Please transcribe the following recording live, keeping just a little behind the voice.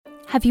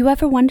Have you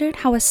ever wondered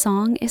how a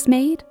song is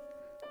made?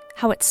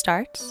 How it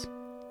starts?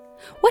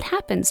 What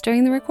happens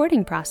during the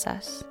recording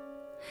process?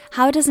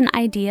 How does an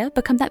idea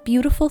become that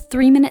beautiful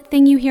 3-minute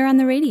thing you hear on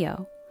the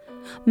radio?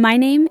 My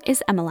name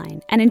is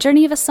Emmeline, and in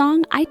Journey of a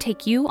Song, I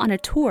take you on a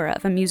tour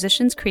of a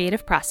musician's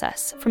creative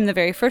process, from the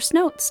very first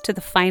notes to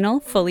the final,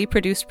 fully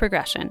produced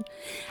progression.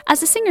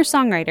 As a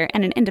singer-songwriter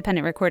and an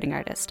independent recording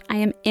artist, I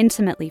am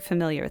intimately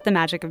familiar with the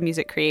magic of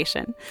music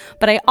creation,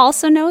 but I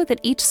also know that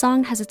each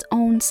song has its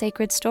own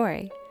sacred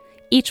story.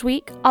 Each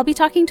week, I'll be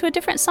talking to a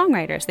different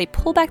songwriter as they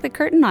pull back the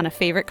curtain on a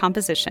favorite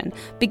composition,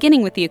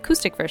 beginning with the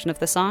acoustic version of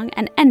the song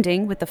and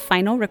ending with the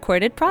final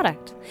recorded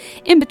product.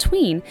 In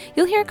between,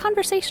 you'll hear a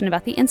conversation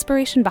about the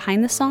inspiration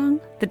behind the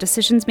song, the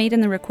decisions made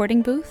in the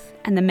recording booth,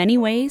 and the many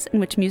ways in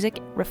which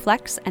music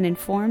reflects and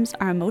informs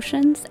our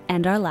emotions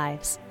and our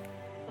lives.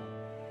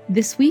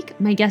 This week,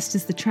 my guest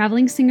is the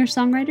traveling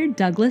singer-songwriter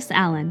Douglas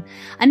Allen.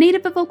 A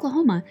native of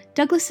Oklahoma,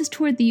 Douglas has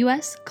toured the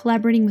U.S.,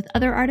 collaborating with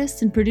other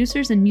artists and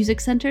producers in music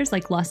centers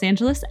like Los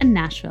Angeles and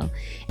Nashville.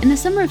 In the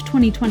summer of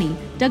 2020,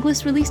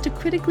 Douglas released a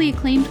critically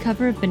acclaimed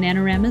cover of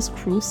Bananarama's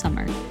Cruel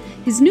Summer.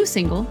 His new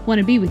single,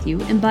 Wanna Be With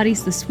You,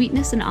 embodies the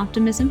sweetness and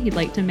optimism he'd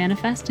like to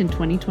manifest in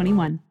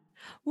 2021.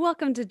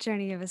 Welcome to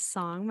Journey of a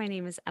Song. My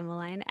name is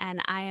Emmeline,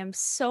 and I am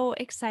so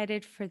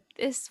excited for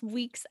this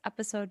week's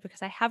episode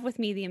because I have with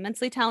me the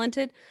immensely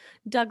talented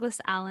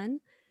Douglas Allen,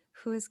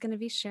 who is going to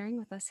be sharing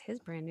with us his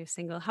brand new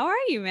single. How are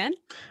you, man?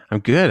 I'm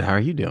good. How are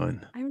you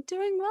doing? I'm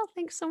doing well.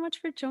 Thanks so much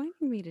for joining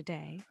me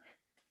today.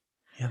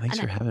 Yeah, thanks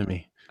for having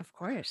me. Of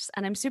course.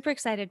 And I'm super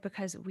excited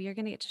because we are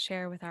going to get to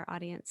share with our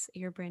audience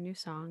your brand new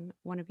song,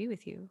 Wanna Be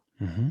With You.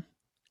 Mm-hmm.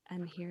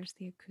 And here's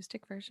the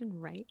acoustic version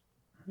right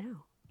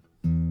now.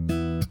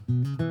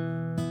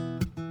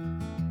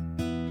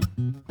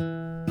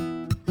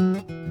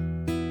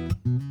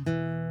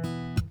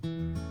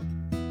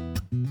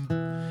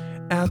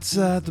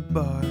 Outside the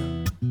bar,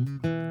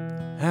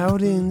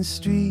 out in the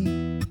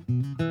street,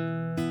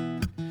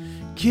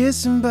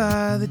 kissing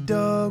by the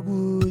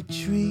dogwood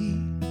tree,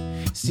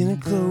 standing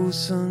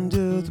close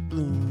under the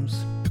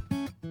blooms,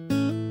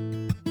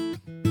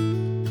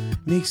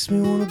 makes me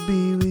wanna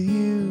be with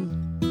you.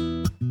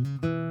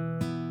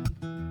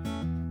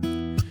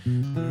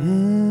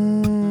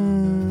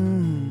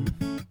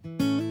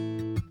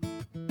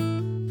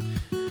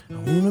 I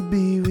wanna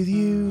be with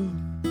you.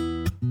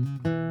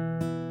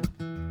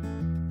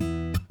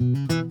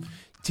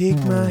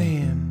 Take my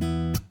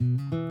hand,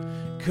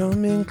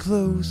 come in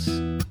close.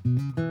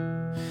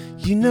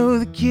 You know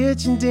the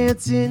kitchen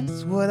dancing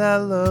is what I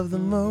love the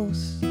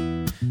most.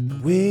 The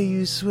way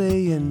you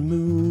sway and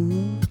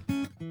move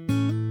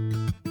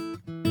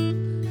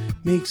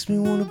makes me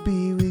wanna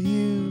be with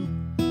you.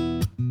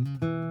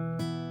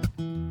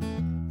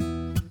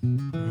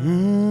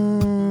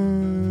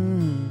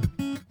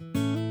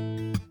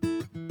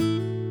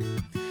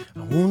 I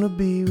wanna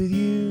be with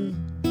you.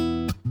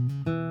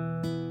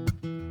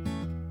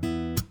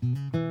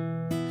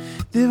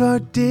 There are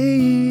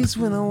days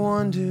when I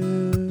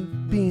wonder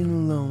being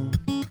alone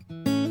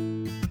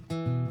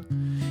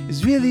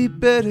is really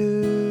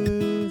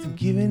better than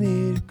giving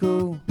it a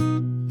go.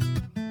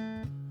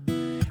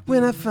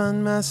 When I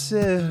find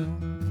myself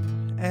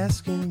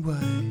asking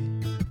why,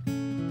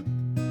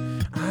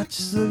 I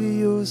just look at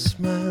your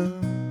smile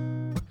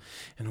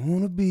and I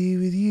wanna be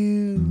with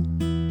you.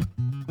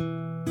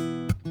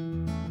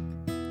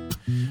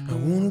 I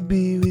wanna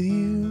be with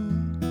you.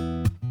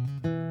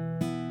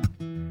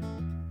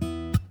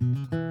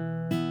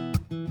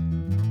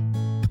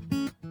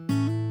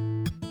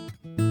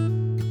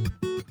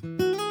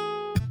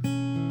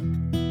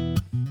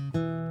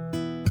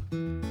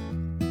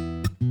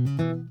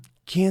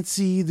 Can't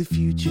see the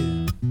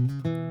future,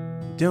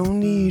 don't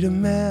need a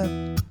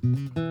map,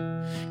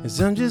 'cause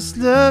I'm just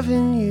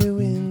loving you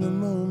in the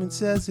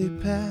moments as they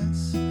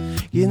pass,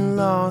 getting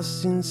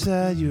lost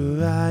inside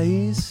your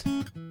eyes,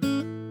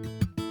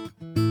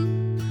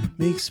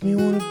 makes me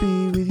wanna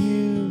be with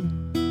you.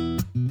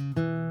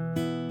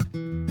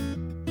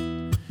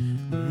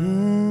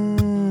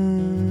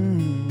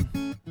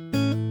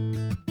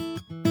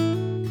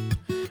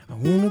 I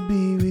wanna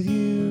be with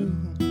you.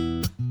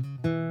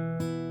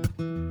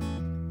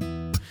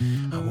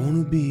 I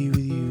wanna be with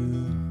you.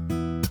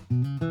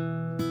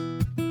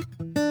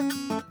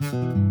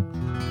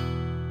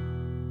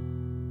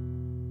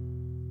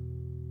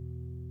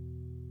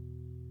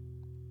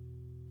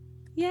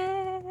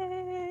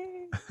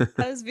 Yay!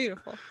 That was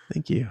beautiful.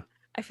 Thank you.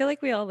 I feel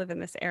like we all live in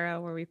this era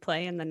where we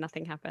play and then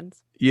nothing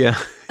happens. Yeah,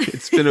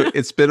 it's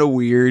been a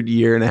weird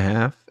year and a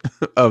half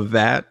of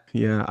that.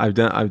 Yeah, I've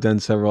done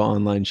several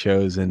online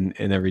shows, and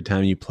every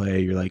time you play,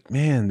 you're like,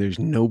 man, there's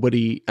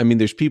nobody. I mean,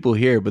 there's people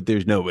here, but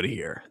there's nobody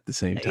here at the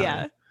same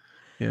time.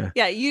 Yeah.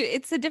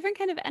 It's a different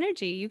kind of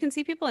energy. You can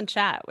see people in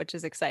chat, which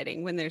is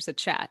exciting when there's a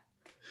chat.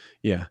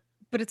 Yeah,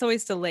 but it's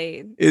always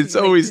delayed. It's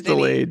always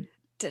delayed.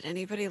 Did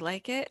anybody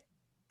like it?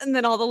 And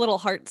then all the little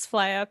hearts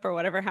fly up or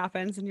whatever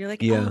happens, and you're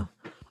like, Yeah.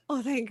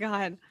 oh, thank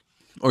God.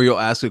 Or you'll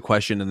ask a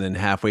question and then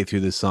halfway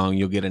through the song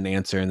you'll get an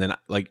answer, and then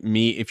like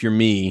me, if you're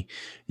me,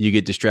 you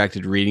get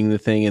distracted reading the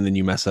thing and then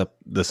you mess up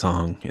the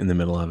song in the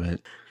middle of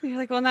it. You're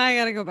like, well, now I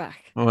gotta go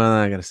back. Well,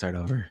 I got to start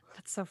over.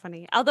 That's so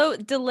funny. Although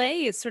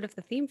delay is sort of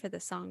the theme for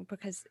this song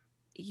because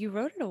you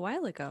wrote it a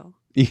while ago.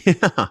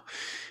 Yeah,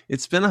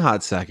 it's been a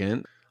hot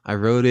second. I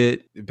wrote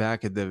it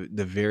back at the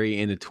very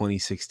end of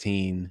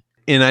 2016,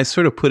 and I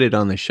sort of put it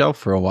on the shelf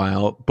for a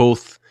while,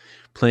 both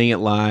playing it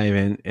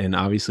live and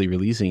obviously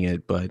releasing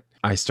it. But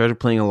I started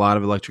playing a lot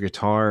of electric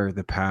guitar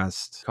the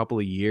past couple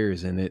of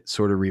years, and it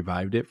sort of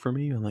revived it for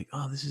me. I'm like,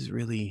 oh, this is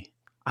really,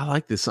 I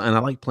like this, and I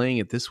like playing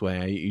it this way.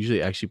 I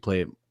usually actually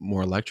play it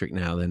more electric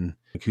now than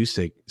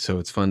acoustic, so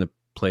it's fun to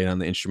play it on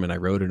the instrument I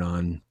wrote it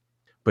on.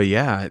 But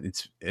yeah,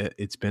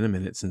 it's been a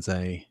minute since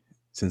I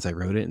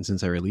wrote it and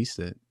since I released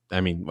it.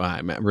 I mean, well,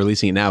 I'm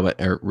releasing it now, but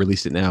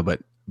released it now,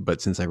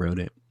 but since I wrote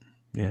it,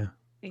 yeah.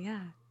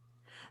 Yeah.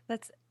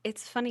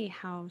 It's funny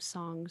how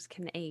songs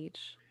can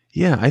age.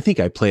 Yeah, I think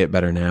I play it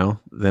better now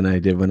than I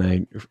did when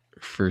I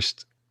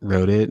first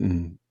wrote it,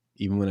 and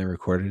even when I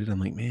recorded it, I'm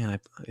like, man,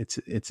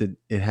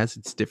 it has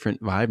its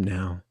different vibe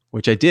now,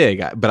 which I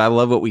dig. But I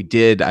love what we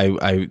did.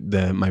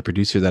 My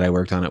producer that I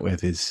worked on it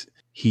with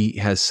he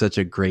has such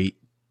a great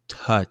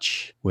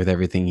touch with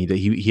everything he did.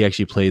 He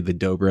actually played the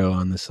dobro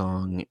on the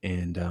song,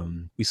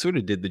 and we sort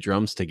of did the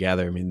drums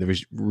together. I mean, there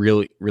was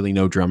really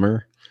no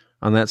drummer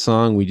on that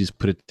song. We just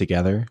put it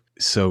together.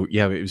 So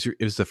yeah, it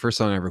was the first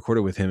song I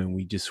recorded with him, and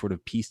we just sort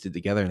of pieced it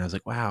together, and I was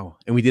like, wow.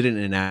 And we did it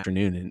in an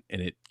afternoon,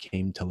 and it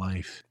came to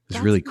life. It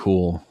was really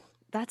cool.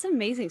 That's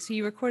amazing. So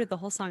you recorded the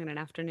whole song in an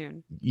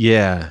afternoon.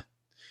 Yeah.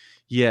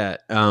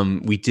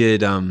 We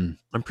did. I'm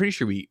pretty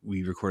sure we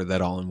recorded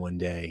that all in one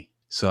day.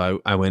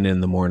 So I went in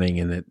the morning,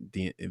 and at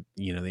the end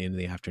of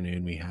the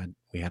afternoon we had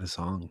a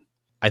song.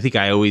 I think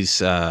I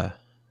always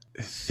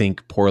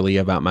think poorly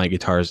about my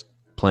guitar's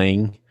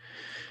playing.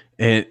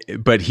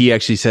 But he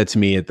actually said to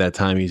me at that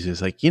time, he's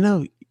just like,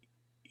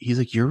 he's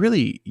like, you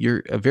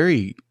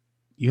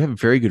have a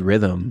very good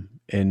rhythm.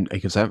 And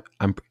because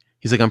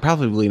he's like, I'm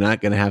probably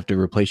not going to have to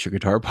replace your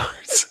guitar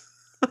parts.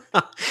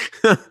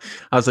 I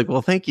was like,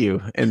 well, thank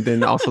you. And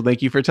then also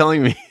thank you for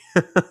telling me.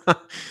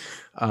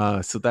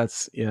 So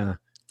that's, yeah.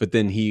 But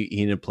then he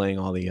ended up playing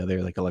all the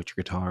other like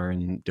electric guitar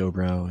and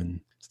dobro and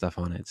stuff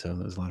on it. So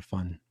it was a lot of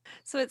fun.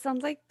 So it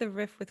sounds like the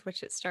riff with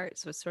which it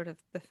starts was sort of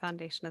the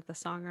foundation of the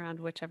song around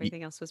which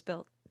everything else was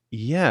built.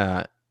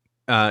 Yeah,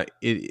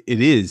 it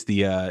is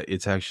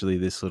it's actually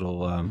this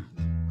little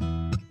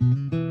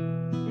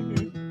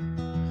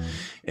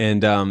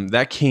and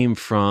that came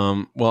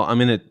from, well,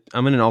 I'm in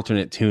an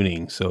alternate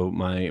tuning, so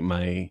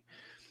my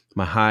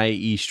high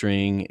E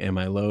string and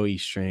my low E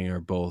string are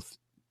both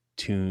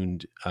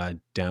tuned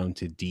down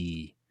to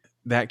D.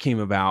 That came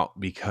about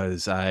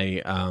because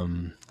I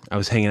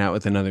was hanging out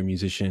with another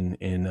musician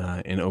in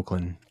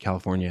Oakland,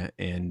 California,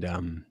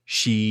 and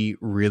she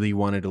really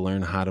wanted to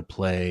learn how to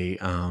play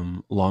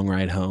 "Long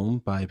Ride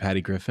Home" by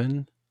Patty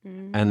Griffin,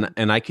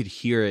 and I could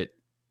hear it.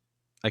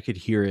 I could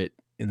hear it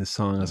in the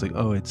song. I was like,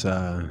 oh, I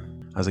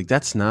was like,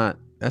 that's not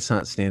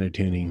standard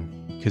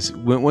tuning, because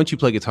once you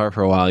play guitar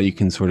for a while, you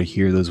can sort of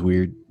hear those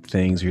weird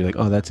things where you're like,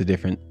 oh, that's a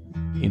different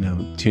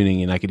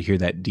tuning, and I could hear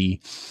that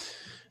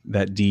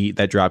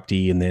that drop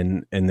D, and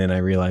then I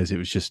realized it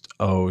was just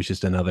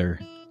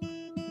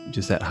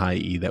that high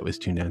E that was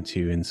tuned down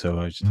too. And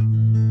so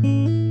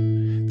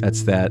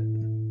that's that,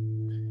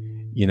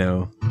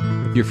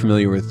 if you're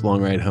familiar with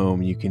Long Ride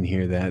Home, you can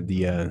hear that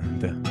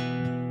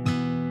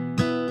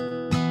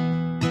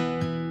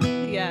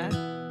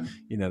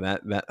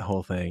that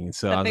whole thing. And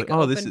so I was like,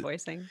 oh, this is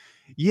voicing.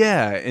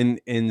 Yeah.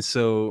 And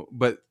so,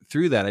 but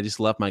through that, I just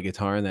left my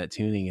guitar in that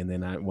tuning. And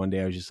then one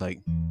day I was just like,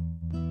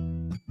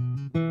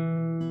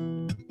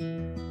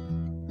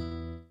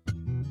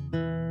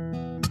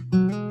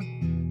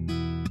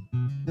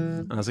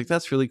 I was like,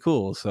 that's really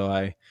cool. So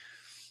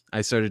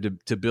I started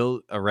to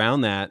build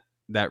around that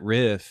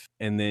riff.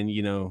 And then,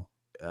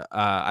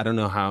 I don't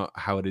know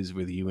how it is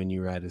with you when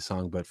you write a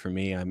song, but for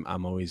me,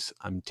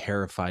 I'm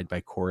terrified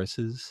by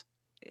choruses.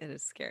 It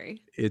is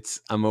scary.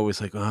 I'm always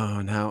like,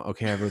 oh, now,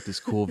 okay, I wrote this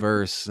cool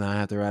verse and I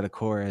have to write a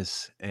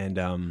chorus. And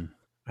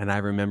I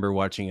remember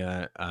watching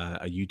a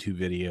YouTube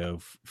video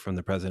from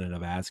the president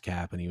of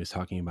ASCAP, and he was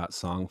talking about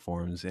song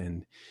forms,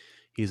 and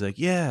he's like,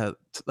 yeah,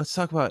 let's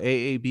talk about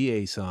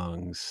AABA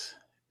songs.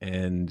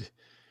 And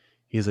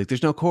he's like,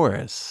 there's no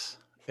chorus.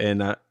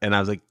 And I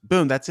was like,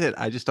 boom, that's it.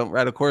 I just don't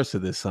write a chorus to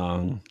this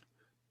song.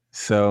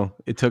 So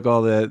it took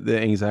all the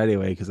anxiety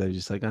away, because I was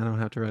just like, I don't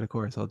have to write a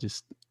chorus. I'll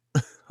just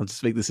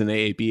make this an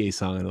AABA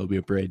song, and it'll be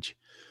a bridge.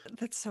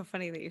 That's so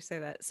funny that you say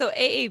that. So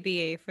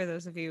AABA, for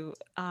those of you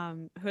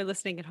who are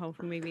listening at home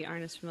who maybe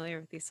aren't as familiar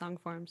with these song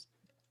forms,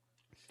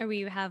 are where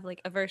you have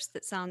like a verse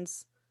that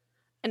sounds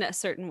in a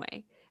certain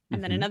way,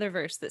 and then another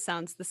verse that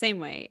sounds the same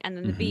way, and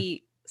then the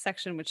B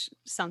section, which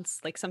sounds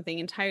like something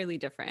entirely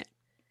different,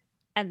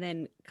 and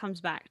then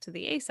comes back to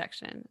the A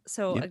section.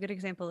 So a good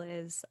example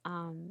is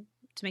 "To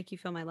Make You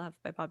Feel My Love"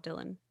 by Bob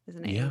Dylan is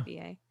an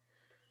AABA.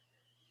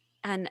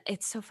 And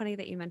it's so funny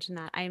that you mentioned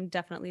that. I am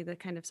definitely the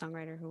kind of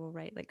songwriter who will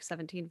write like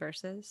 17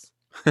 verses.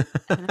 And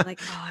then I'm like,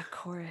 oh, a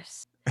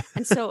chorus.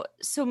 And so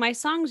my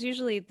songs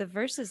usually the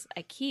verses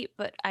I keep,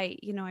 but I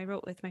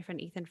wrote with my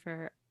friend Ethan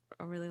for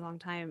a really long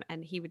time,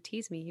 and he would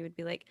tease me. He would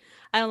be like,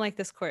 I don't like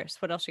this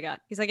chorus. What else you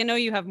got? He's like, I know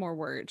you have more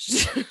words.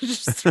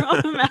 Just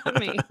throw them at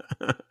me.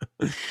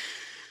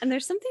 And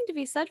there's something to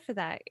be said for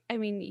that. I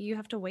mean, you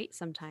have to wait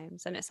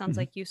sometimes. And it sounds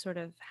like you sort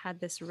of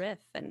had this riff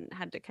and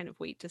had to kind of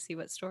wait to see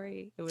what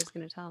story it was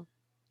going to tell.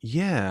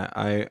 Yeah,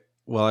 I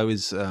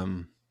was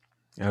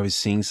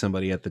seeing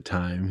somebody at the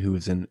time who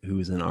was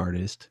an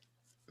artist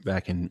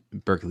back in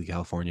Berkeley,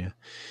 California,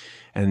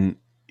 and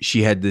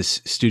she had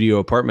this studio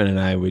apartment, and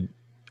I would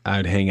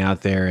hang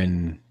out there,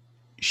 and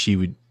she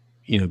would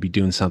be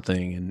doing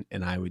something,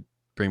 and I would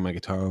bring my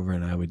guitar over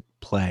and I would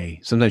play.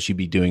 Sometimes she'd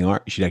be doing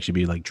art. She'd actually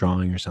be like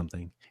drawing or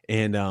something,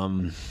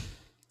 and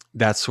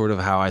that's sort of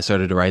how I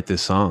started to write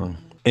this song.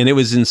 And it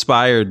was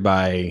inspired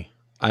by,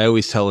 I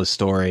always tell a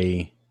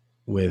story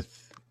with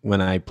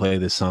when I play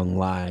this song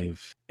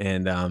live,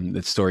 and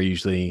that story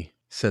usually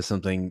says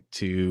something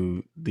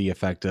to the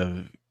effect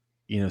of,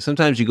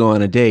 sometimes you go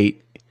on a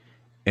date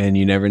and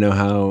you never know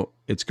how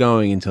it's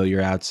going until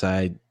you're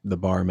outside the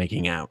bar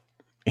making out.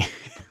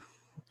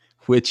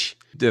 Which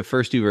the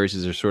first two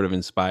verses are sort of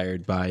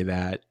inspired by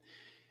that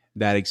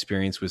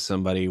experience with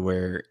somebody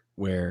where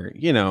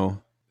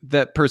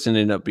that person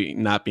ended up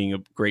not being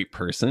a great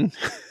person,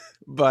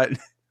 but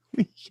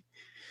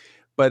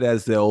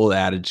as the old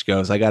adage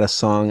goes, I got a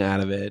song out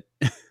of it,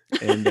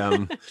 and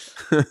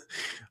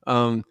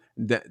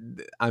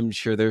I'm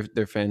sure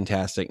they're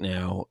fantastic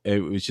now.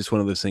 It was just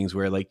one of those things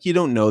where like you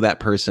don't know that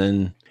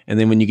person, and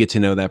then when you get to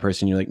know that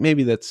person, you're like,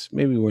 maybe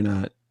we're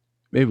not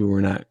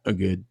a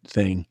good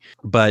thing.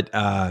 But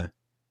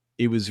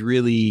it was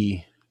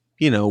really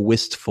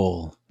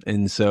wistful,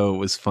 and so it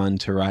was fun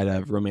to write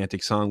a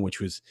romantic song, which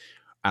was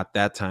at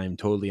that time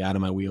totally out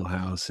of my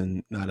wheelhouse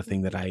and not a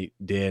thing that I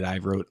did. I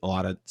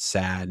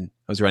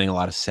was writing a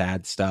lot of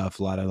sad stuff,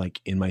 a lot of like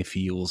in my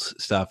feels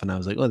stuff, and I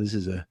was like, oh, this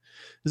is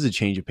a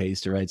change of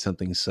pace to write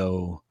something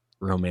so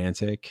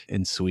romantic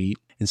and sweet.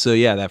 And so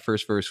yeah, that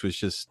first verse was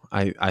just,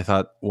 I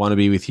thought "Wanna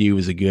Be With You"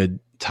 was a good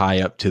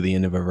tie up to the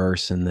end of a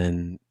verse, and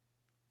then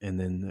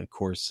of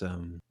course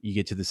you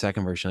get to the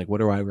second verse, like, what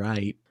do I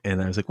write?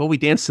 And I was like, well, we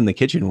danced in the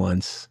kitchen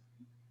once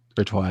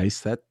or twice.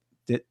 That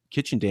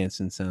kitchen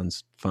dancing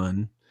sounds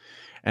fun.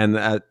 And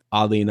that,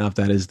 oddly enough,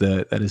 that is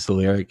the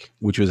lyric,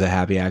 which was a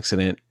happy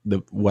accident.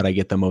 What I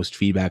get the most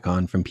feedback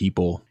on from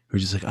people who are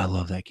just like, I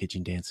love that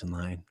kitchen dancing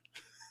line.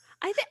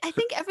 I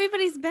think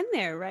everybody's been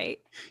there, right?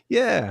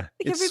 Yeah, Like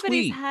it's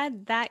everybody's sweet.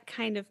 had that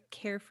kind of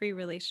carefree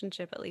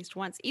relationship at least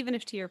once, even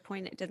if to your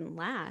point it didn't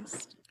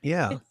last.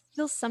 Yeah, It's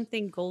still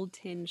something gold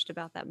tinged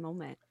about that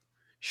moment.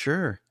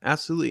 sure,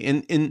 absolutely.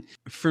 And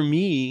for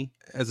me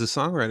as a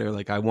songwriter,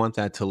 like I want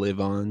that to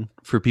live on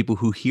for people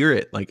who hear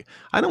it. Like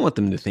I don't want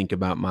them to think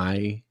about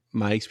my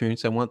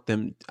experience. I want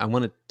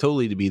it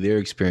totally to be their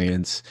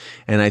experience.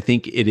 And I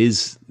think it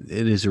is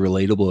a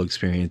relatable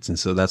experience. And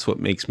so that's what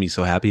makes me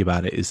so happy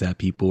about it, is that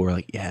people were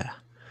like, yeah,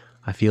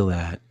 I feel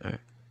that.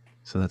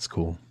 So that's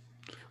cool.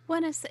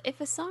 If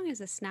a song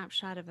is a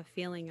snapshot of a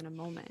feeling in a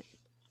moment,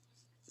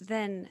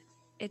 then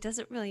it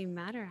doesn't really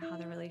matter how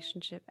the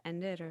relationship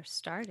ended or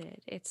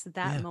started. It's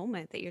that Yeah.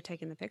 moment that you're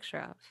taking the picture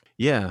of.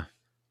 Yeah,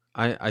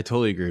 I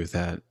totally agree with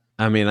that.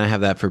 I mean, I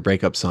have that for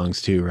breakup songs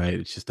too, right?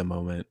 It's just a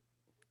moment.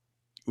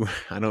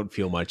 I don't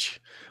feel much.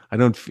 I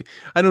don't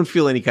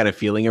feel any kind of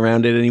feeling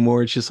around it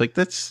anymore. It's just like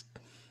that's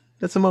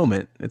a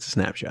moment. It's a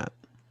snapshot.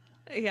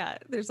 Yeah,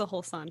 there's a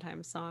whole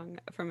Sondheim song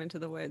from Into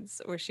the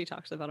Woods where she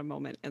talks about a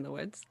moment in the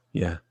woods.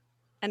 Yeah.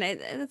 And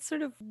that's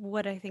sort of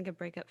what I think a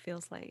breakup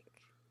feels like,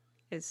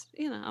 is,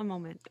 a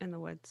moment in the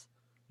woods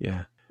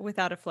Yeah.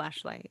 without a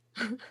flashlight.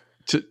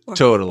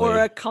 Totally. Or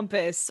a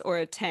compass or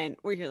a tent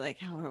where you're like,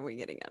 how are we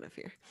getting out of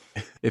here?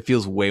 It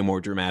feels way more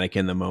dramatic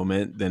in the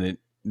moment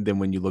than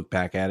when you look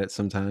back at it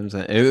sometimes.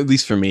 At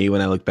least for me,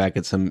 when I look back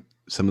at some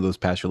of those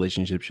past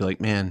relationships, you're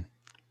like, man,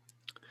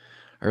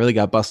 I really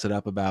got busted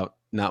up about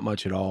not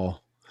much at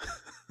all.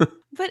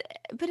 But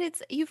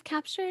it's, you've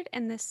captured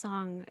in this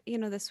song,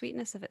 the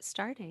sweetness of it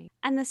starting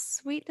and the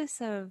sweetness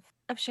of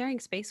sharing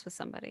space with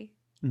somebody.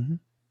 Mm-hmm.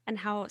 And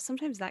how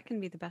sometimes that can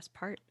be the best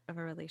part of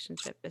a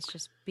relationship, is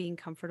just being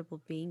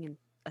comfortable being in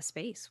a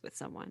space with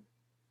someone.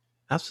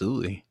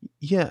 Absolutely.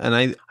 Yeah. And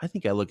I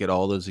think I look at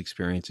all those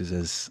experiences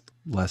as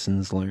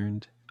lessons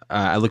learned.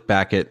 I look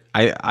back at,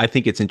 I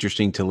think it's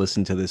interesting to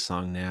listen to this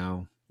song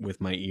now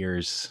with my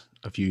ears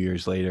a few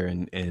years later,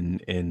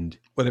 and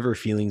whatever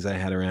feelings I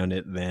had around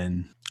it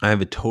then, I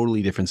have a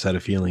totally different set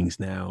of feelings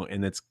now.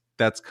 And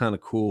that's kind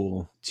of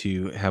cool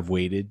to have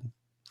waited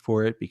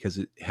for it, because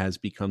it has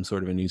become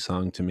sort of a new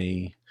song to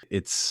me.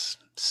 It's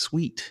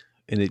sweet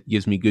and it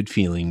gives me good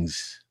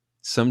feelings.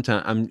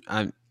 Sometimes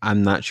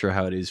I'm not sure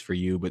how it is for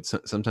you, but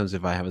sometimes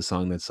if I have a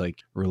song that's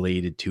like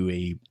related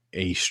to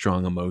a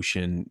strong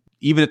emotion,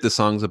 even if the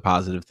song's a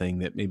positive thing,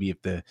 that maybe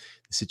if the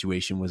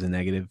situation was a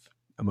negative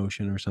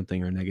emotion or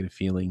something or a negative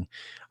feeling,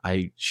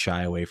 I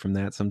shy away from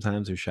that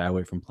sometimes, or shy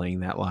away from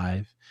playing that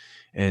live.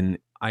 And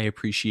I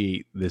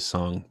appreciate this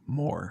song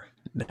more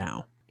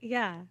now.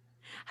 Yeah.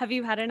 Have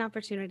you had an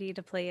opportunity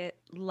to play it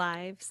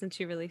live since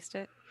you released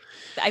it?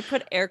 I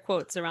put air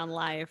quotes around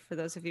live for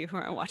those of you who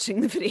aren't watching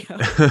the video.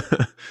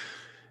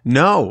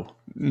 No.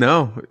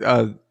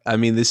 I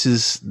mean, this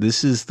is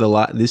this is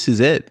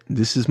it.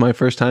 This is my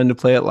first time to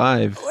play it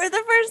live. We're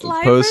the first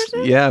live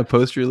version? Yeah,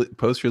 post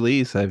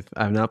release.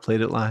 I've not played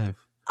it live.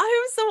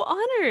 I am so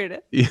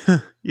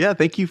honored. Yeah.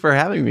 Thank you for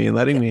having me and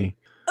letting me.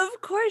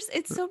 Of course,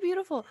 it's so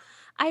beautiful.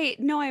 I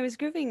was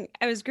grooving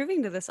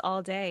to this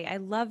all day. I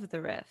love the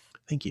riff.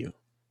 Thank you.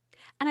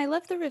 And I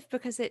love the riff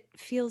because it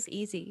feels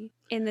easy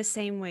in the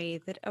same way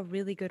that a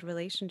really good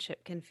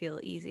relationship can feel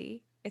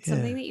easy. It's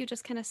something that you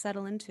just kind of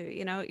settle into,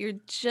 you know, you're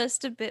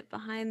just a bit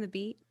behind the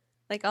beat.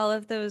 Like all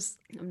of those,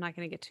 I'm not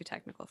going to get too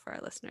technical for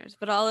our listeners,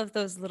 but all of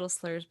those little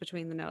slurs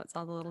between the notes,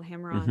 all the little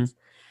hammer-ons,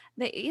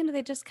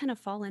 they just kind of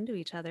fall into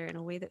each other in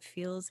a way that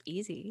feels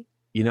easy.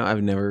 You know,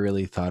 I've never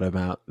really thought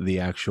about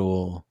the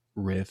actual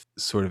riff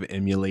sort of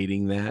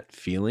emulating that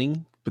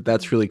feeling, but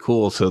that's really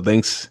cool. So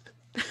thanks.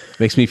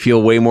 Makes me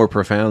feel way more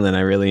profound than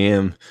I really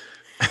am.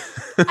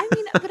 I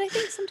mean, but I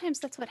think sometimes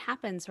that's what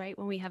happens, right?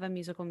 When we have a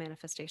musical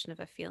manifestation of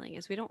a feeling,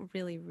 is we don't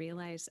really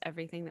realize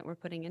everything that we're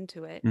putting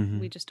into it.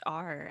 We just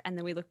are. And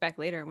then we look back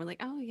later and we're like,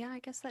 oh yeah, I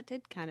guess that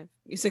did kind of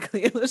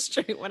musically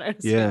illustrate what I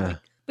was feeling.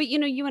 But you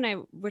know, you and I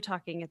were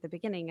talking at the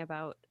beginning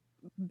about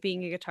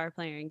being a guitar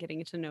player and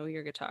getting to know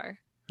your guitar.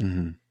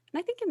 And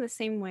I think in the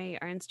same way,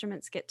 our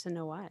instruments get to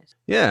know us.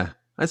 Yeah,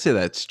 I'd say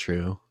that's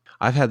true.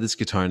 I've had this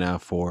guitar now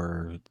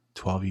for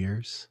 12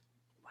 years.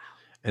 Wow.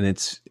 And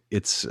it's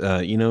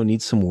you know,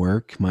 needs some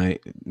work. My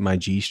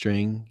G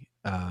string,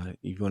 if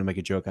you want to make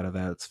a joke out of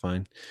that, it's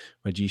fine.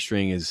 My G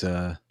string is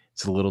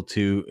it's a little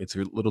too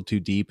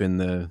deep in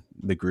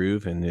the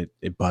groove, and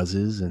it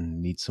buzzes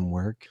and needs some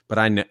work. But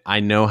I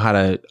know how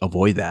to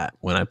avoid that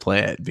when I play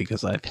it,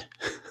 because I've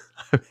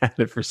had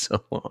it for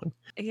so long.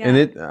 Yeah.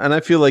 And I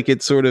feel like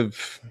it's sort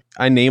of,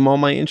 I name all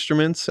my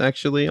instruments.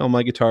 Actually, all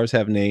my guitars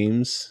have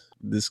names.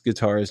 This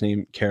guitar is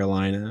named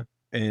Carolina,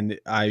 and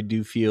I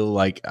do feel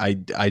like I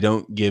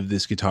don't give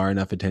this guitar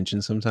enough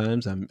attention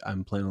sometimes.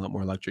 I'm playing a lot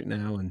more electric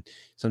now, and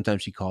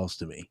sometimes she calls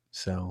to me.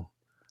 So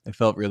it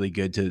felt really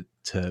good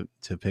to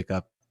pick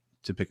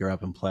her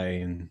up and play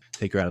and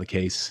take her out of the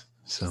case.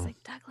 So she's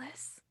like,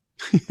 Douglas,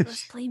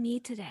 let's play me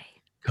today.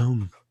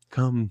 Come,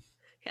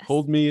 Yes.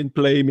 hold me and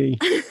play me.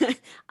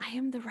 I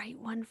am the right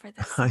one for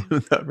this I song.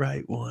 am the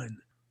right one.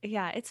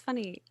 Yeah, it's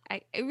funny.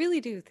 I really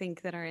do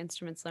think that our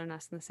instruments learn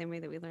us in the same way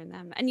that we learn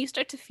them. And you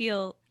start to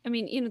feel, I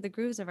mean, you know, the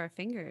grooves of our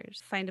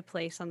fingers find a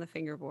place on the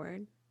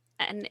fingerboard.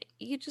 And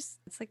it's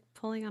like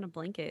pulling on a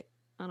blanket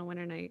on a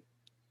winter night.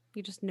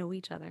 You just know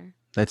each other.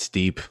 That's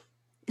deep.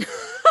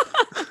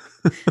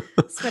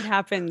 That's what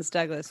happens,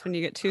 Douglas, when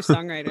you get two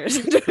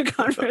songwriters into a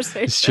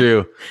conversation. It's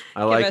true.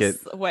 I like Give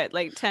it. us, what,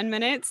 like 10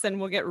 minutes, and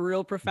we'll get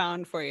real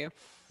profound for you.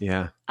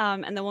 Yeah.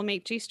 And then we'll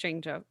make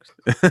G-string jokes.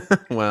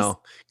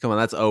 Well, come on.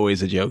 That's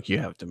always a joke you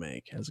have to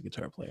make as a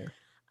guitar player.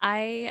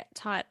 I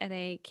taught at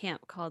a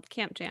camp called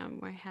Camp Jam,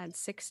 where I had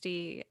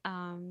 60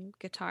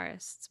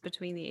 guitarists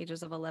between the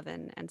ages of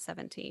 11 and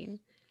 17.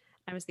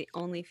 I was the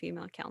only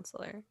female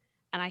counselor.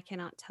 And I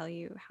cannot tell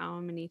you how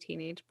many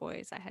teenage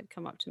boys I had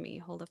come up to me,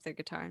 hold up their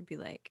guitar, and be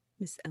like,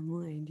 Miss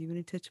Emmeline, do you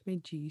want to touch my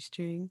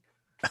G-string?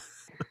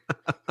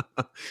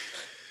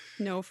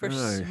 No, for so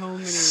many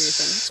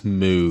reasons.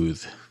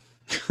 Smooth.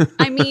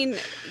 I mean,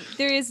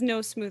 there is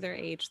no smoother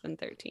age than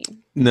 13.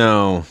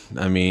 No,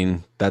 I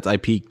mean, I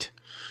peaked.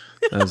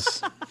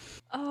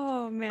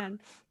 Oh, man.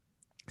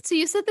 So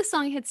you said the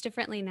song hits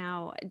differently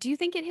now. Do you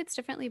think it hits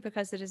differently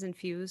because it is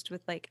infused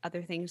with like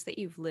other things that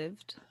you've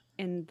lived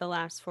in the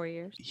last 4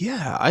 years?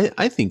 Yeah,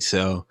 I think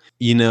so.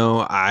 You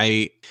know,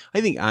 I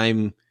think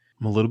I'm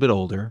a little bit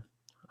older.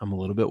 I'm a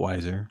little bit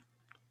wiser,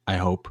 I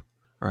hope,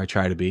 or I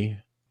try to be.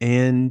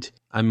 And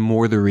I'm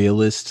more the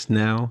realist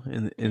now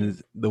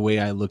in the way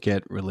I look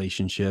at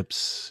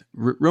relationships,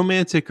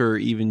 romantic or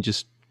even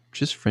just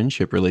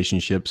friendship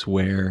relationships,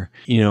 where,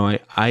 you know,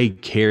 I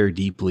care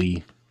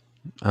deeply.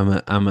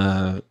 I'm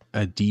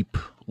a deep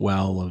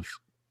well of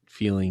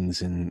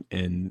feelings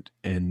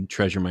and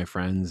treasure my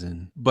friends,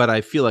 but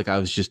I feel like I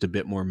was just a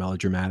bit more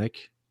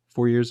melodramatic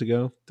 4 years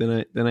ago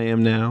than I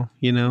am now.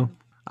 You know,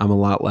 I'm a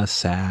lot less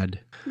sad.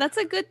 That's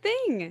a good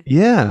thing.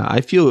 Yeah,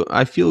 I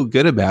feel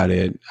good about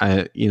it.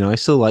 I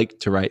still like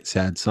to write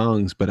sad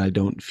songs, but I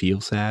don't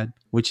feel sad,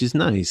 which is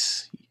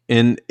nice.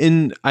 And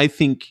I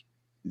think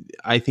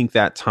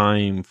that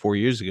time 4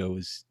 years ago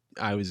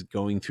I was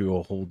going through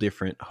a whole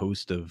different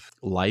host of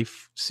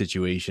life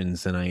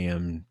situations than I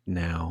am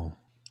now.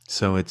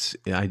 So it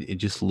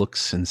just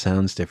looks and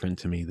sounds different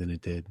to me than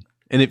it did.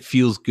 And it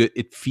feels good.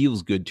 It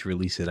feels good to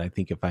release it. I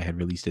think if I had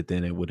released it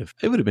then, it would have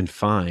been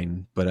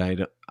fine. But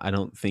I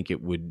don't think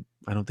it would.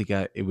 I don't think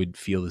it would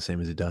feel the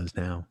same as it does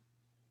now.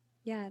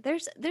 Yeah,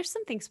 there's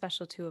something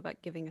special too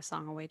about giving a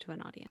song away to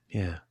an audience.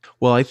 Yeah.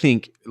 Well, I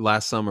think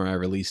last summer I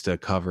released a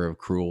cover of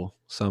Cruel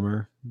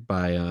Summer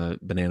by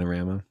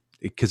Bananarama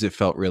because it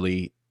felt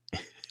really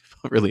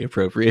really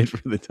appropriate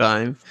for the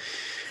time.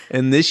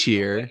 And this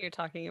year, What you're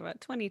talking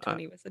about,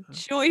 2020 was a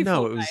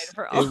joyful ride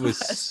for all it of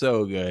was us.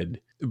 so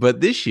good.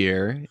 But this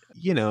year,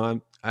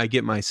 I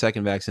get my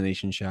second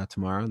vaccination shot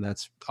tomorrow, and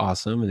that's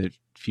awesome. And it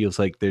feels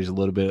like there's a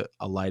little bit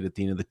of light at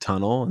the end of the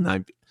tunnel, and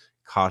I'm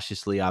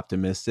cautiously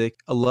optimistic.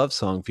 A love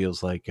song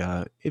feels like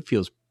it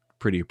feels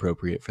pretty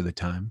appropriate for the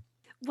time.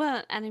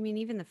 Well, and I mean,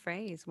 even the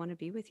phrase "want to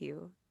be with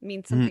you"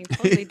 means something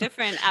totally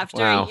different after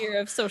Wow. a year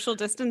of social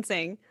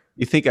distancing.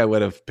 You think I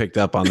would have picked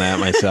up on that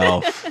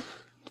myself,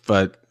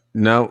 but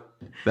no,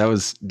 that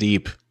was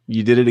deep.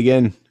 You did it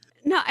again.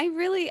 No, I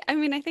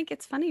mean, I think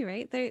it's funny,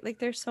 right?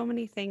 There's so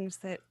many things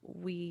that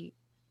we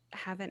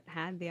haven't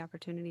had the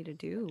opportunity to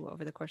do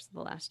over the course of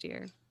the last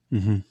year.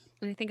 Mm-hmm.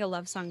 And I think a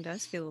love song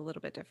does feel a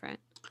little bit different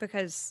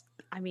because,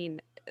 I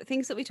mean,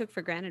 things that we took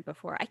for granted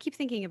before. I keep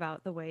thinking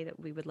about the way that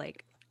we would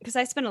because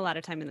I spend a lot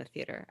of time in the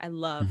theater. I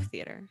love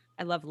theater.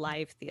 I love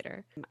live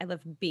theater. I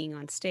love being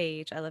on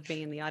stage. I love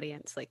being in the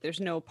audience. Like,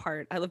 there's no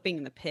part, I love being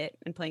in the pit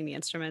and playing the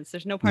instruments.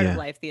 There's no part of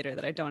live theater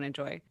that I don't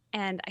enjoy.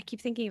 And I keep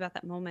thinking about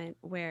that moment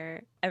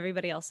where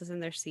everybody else is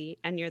in their seat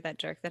and you're that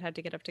jerk that had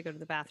to get up to go to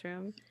the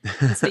bathroom.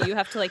 And so you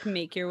have to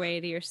make your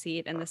way to your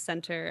seat in the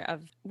center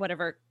of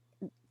whatever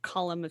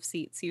column of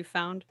seats you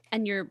found,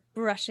 and you're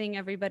brushing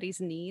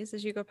everybody's knees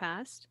as you go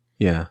past.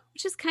 Yeah.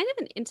 Which is kind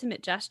of an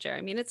intimate gesture.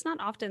 I mean, it's not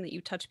often that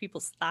you touch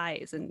people's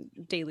thighs in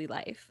daily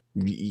life.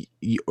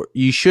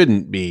 You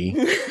shouldn't be.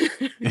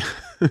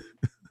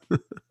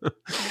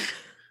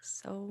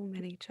 So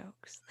many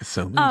jokes.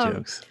 So many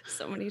jokes.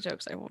 So many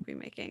jokes I won't be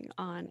making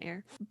on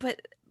air.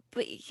 But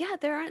yeah,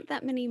 there aren't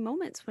that many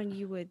moments when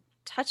you would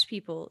touch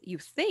people, you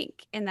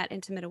think, in that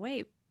intimate a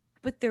way.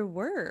 But there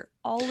were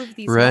all of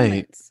these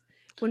moments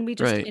when we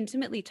just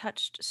intimately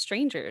touched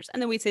strangers. And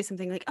then we'd say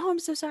something like, "Oh, I'm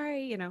so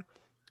sorry,"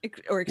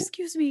 or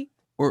 "Excuse me."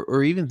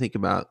 Or even think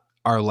about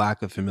our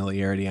lack of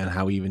familiarity on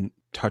how we even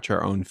touch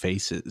our own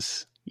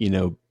faces,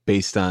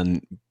 based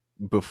on,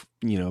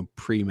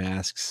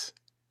 pre-masks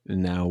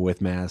and now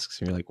with masks.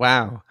 And you're like,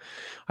 wow,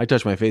 I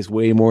touch my face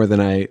way more than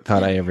I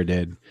thought I ever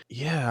did.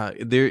 Yeah,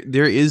 there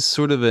is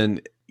sort of a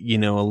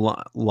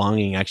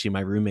longing. Actually,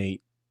 my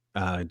roommate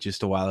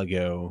just a while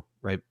ago,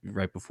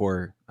 right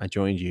before I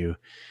joined you,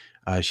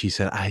 she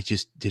said, I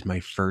just did my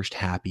first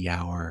happy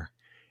hour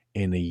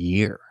in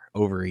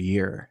over a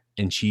year.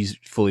 And she's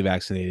fully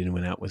vaccinated and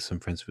went out with some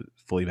friends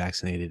fully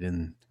vaccinated,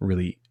 and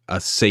really a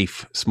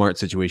safe, smart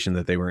situation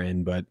that they were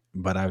in. But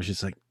I was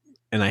just like,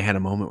 and I had a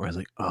moment where I was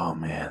like, oh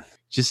man,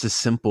 just a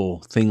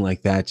simple thing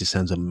like that just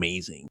sounds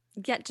amazing.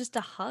 Yeah, just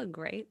a hug,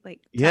 right?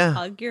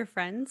 Hug your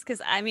friends.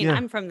 Because I mean,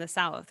 I'm from the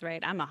South,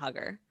 right? I'm a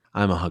hugger.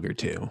 I'm a hugger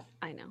too.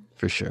 I know.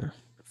 For sure.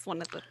 It's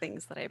one of the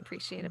things that I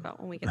appreciate about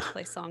when we get to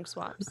play song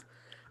swaps.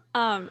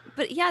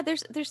 But yeah,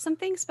 there's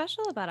something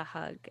special about a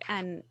hug,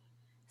 and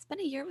it's been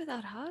a year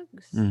without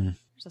hugs.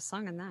 There's a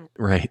song on that.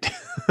 Right.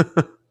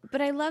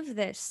 But I love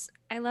this.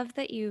 I love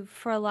that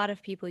for a lot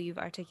of people, you've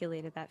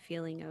articulated that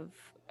feeling of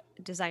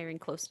desiring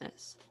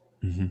closeness.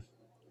 Mm-hmm.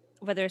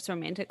 Whether it's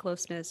romantic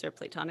closeness or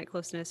platonic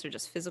closeness or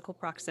just physical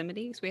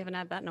proximity, because we haven't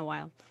had that in a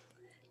while.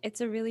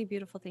 It's a really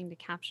beautiful thing to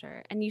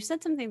capture. And you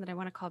said something that I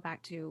want to call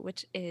back to,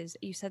 which is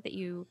you said that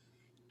you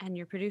and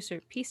your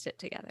producer pieced it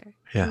together.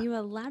 Yeah. Can you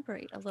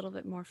elaborate a little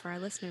bit more for our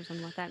listeners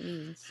on what that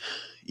means?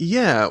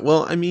 Yeah.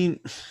 Well, I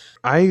mean,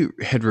 I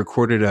had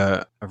recorded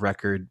a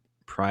record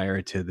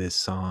prior to this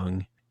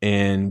song,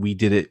 and we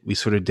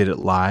sort of did it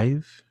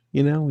live.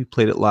 We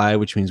played it live,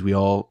 which means we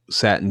all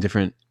sat in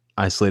different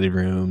isolated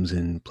rooms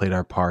and played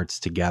our parts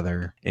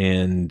together.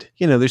 And,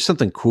 there's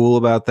something cool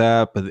about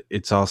that, but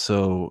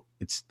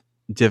it's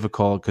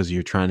difficult because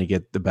you're trying to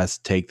get the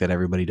best take that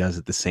everybody does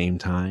at the same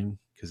time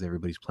because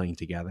everybody's playing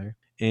together.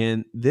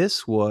 And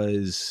this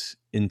was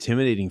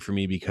intimidating for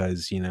me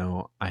because,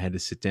 I had to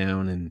sit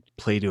down and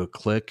play to a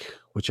click,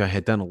 which I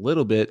had done a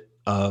little bit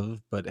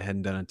of, but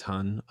hadn't done a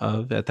ton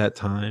of at that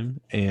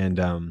time. And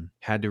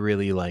had to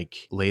really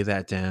lay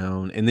that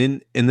down. And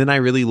then I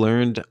really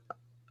learned,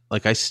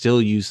 I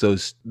still use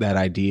that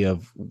idea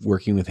of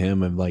working with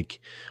him of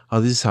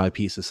oh, this is how I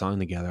piece the song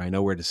together. I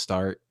know where to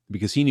start,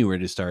 because he knew where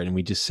to start, and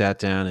we just sat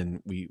down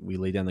and we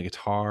laid down the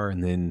guitar,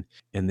 and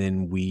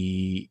then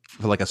we,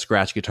 for a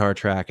scratch guitar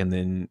track, and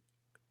then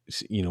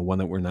one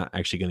that we're not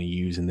actually going to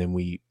use, and then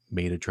we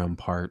made a drum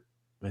part,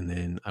 and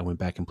then I went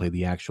back and played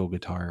the actual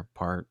guitar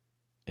part,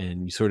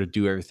 and you sort of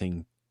do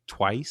everything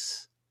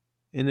twice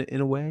in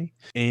a way.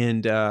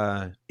 And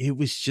it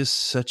was just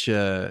such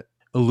a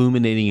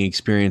illuminating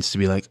experience to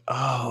be like,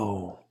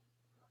 oh,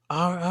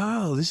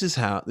 this is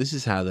how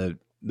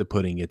the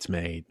pudding gets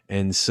made.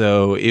 And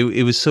so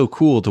it was so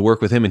cool to work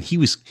with him. And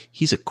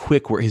he's a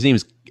quick work. His name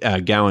is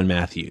Gowan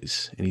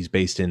Matthews, and he's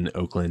based in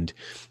Oakland.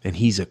 And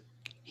he's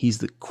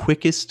the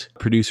quickest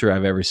producer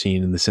I've ever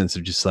seen, in the sense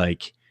of just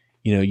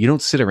you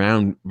don't sit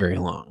around very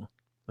long.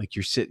 Like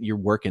you're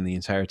working the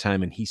entire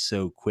time, and he's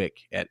so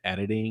quick at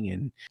editing.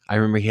 And I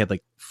remember he had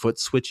like foot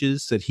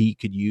switches that he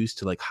could use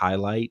to like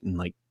highlight and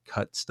like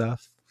cut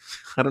stuff.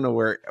 I don't know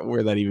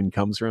where that even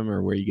comes from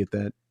or where you get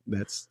that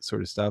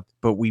sort of stuff.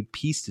 But we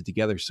pieced it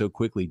together so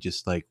quickly,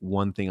 just like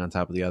one thing on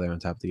top of the other on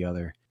top of the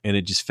other. And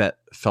it just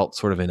felt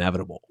sort of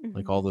inevitable.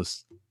 Like all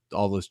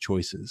those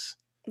choices.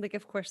 Like,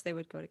 of course they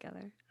would go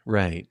together.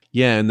 Right.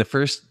 Yeah. And the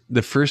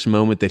first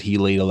moment that he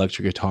laid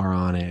electric guitar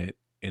on it,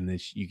 and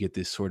this, you get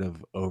this sort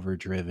of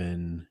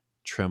overdriven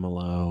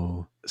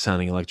tremolo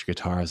sounding electric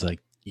guitar, I was like,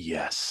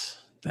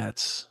 yes,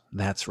 that's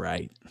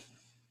right.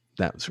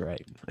 That was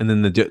right. And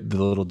then the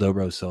little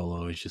dobro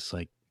solo is just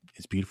like,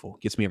 it's beautiful.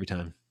 Gets me every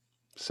time.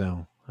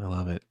 So I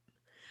love it.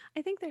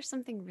 I think there's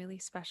something really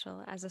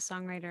special as a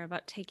songwriter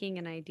about taking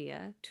an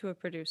idea to a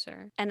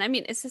producer. And I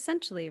mean, it's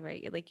essentially,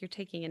 right, like you're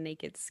taking a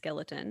naked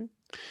skeleton.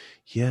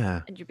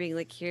 Yeah. And you're being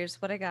like, here's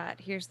what I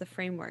got. Here's the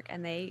framework.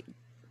 And they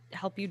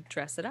help you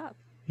dress it up.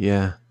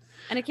 Yeah.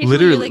 And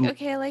occasionally you're like,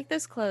 okay, I like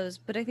this clothes,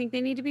 but I think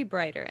they need to be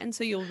brighter. And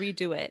so you'll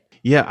redo it.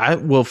 Yeah.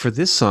 Well, for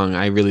this song,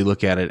 I really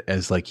look at it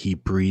as like he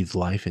breathed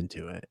life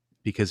into it,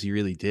 because he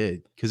really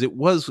did. Because it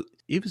was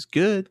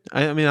good.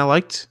 I mean, I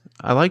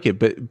like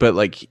it, but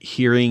like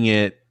hearing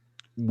it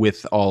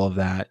with all of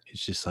that,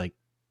 it's just like,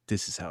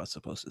 this is how it's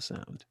supposed to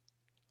sound.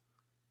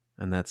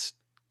 And that's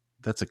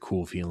a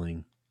cool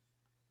feeling.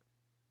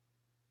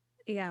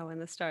 Yeah. When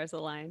the stars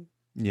align.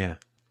 Yeah.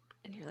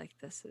 And you're like,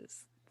 this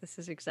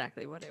is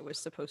exactly what it was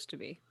supposed to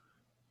be.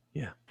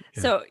 Yeah.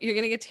 So you're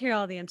going to get to hear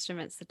all the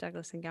instruments that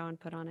Douglas and Gowan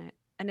put on it.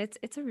 And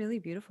it's a really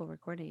beautiful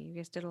recording. You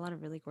guys did a lot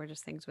of really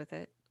gorgeous things with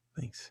it.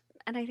 Thanks.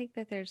 And I think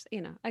that there's,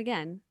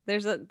 again,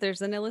 there's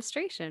an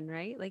illustration,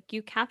 right? Like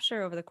you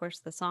capture over the course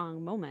of the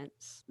song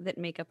moments that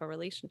make up a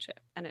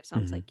relationship. And it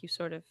sounds like you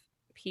sort of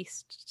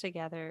pieced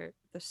together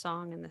the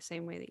song in the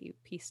same way that you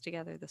pieced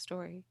together the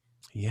story.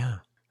 Yeah,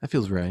 that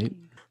feels right.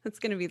 That's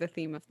going to be the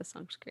theme of the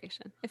song's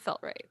creation. It felt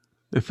right.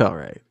 It felt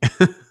right.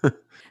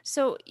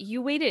 So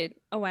you waited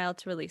a while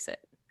to release it.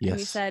 Yes. And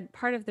you said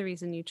part of the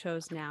reason you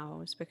chose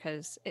now is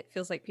because it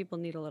feels like people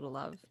need a little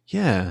love.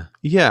 Yeah.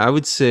 Yeah, I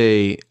would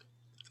say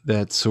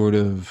that sort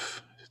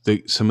of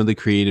some of the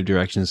creative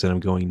directions that I'm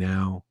going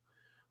now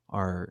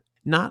are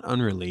not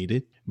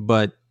unrelated,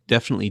 but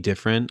definitely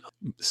different.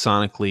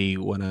 Sonically,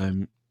 what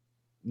I'm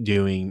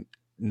doing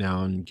now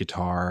on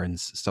guitar and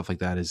stuff like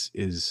that is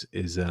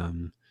it's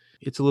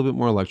a little bit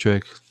more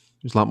electric.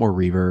 There's a lot more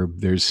reverb.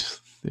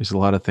 There's a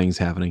lot of things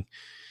happening,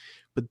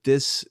 but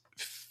this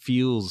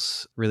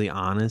feels really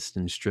honest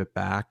and stripped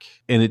back.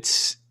 And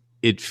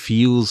it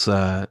feels,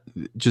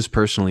 just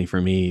personally for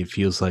me, it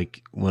feels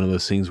like one of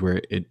those things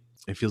where it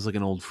feels like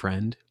an old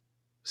friend.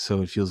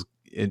 So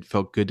it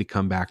felt good to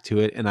come back to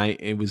it. And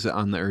it was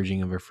on the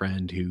urging of a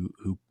friend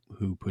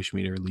who pushed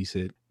me to release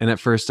it. And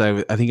at first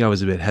I think I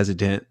was a bit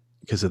hesitant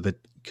because of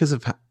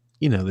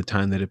the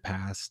time that had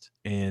passed.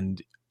 And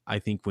I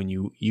think when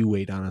you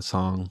wait on a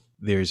song,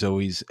 there's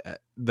always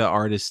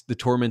the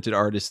tormented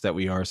artist that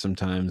we are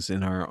sometimes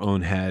in our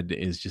own head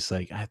is just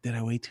like, did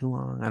I wait too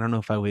long? I don't know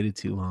if I waited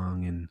too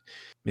long, and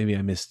maybe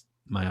I missed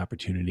my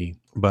opportunity.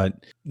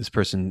 But this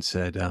person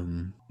said,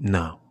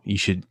 no, you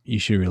should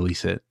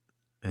release it.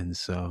 And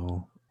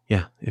so,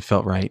 yeah, it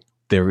felt right.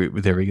 There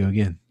we go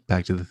again,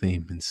 back to the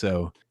theme. And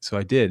so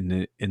I did.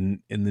 And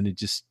then it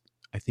just,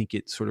 I think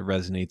it sort of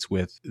resonates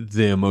with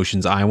the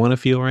emotions I want to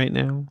feel right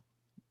now,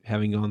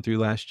 having gone through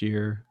last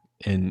year.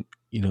 And,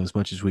 as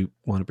much as we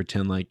want to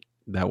pretend like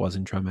that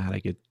wasn't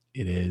traumatic, it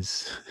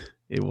is.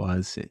 It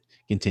was. It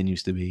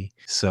continues to be.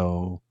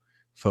 So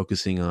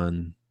focusing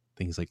on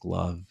things like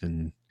love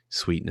and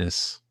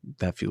sweetness,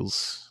 that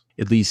feels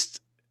at least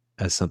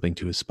as something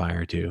to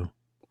aspire to.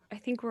 I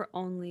think we're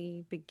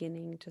only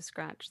beginning to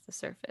scratch the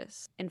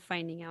surface and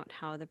finding out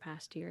how the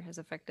past year has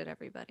affected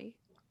everybody.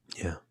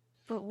 Yeah.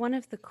 But one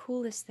of the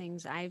coolest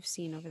things I've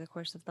seen over the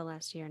course of the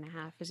last year and a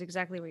half is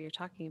exactly what you're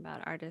talking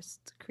about,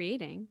 artists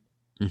creating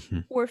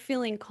or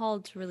feeling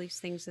called to release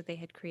things that they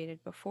had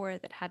created before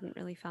that hadn't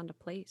really found a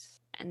place,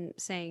 and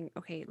saying,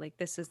 okay, like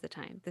this is the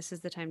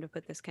time to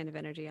put this kind of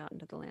energy out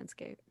into the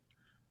landscape.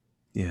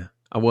 Yeah.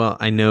 Well,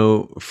 I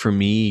know for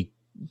me,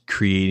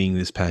 creating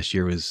this past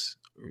year was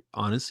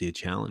honestly a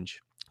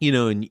challenge,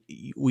 and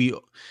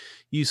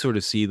you sort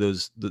of see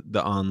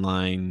the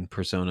online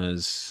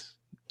personas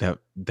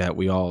that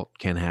we all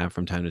can have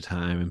from time to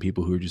time, and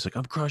people who are just like,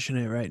 I'm crushing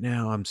it right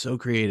now, I'm so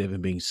creative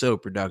and being so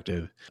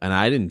productive. And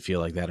I didn't feel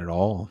like that at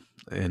all.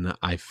 And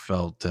I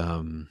felt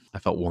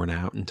worn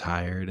out and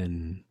tired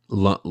and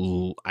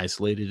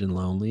isolated and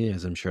lonely,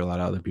 as I'm sure a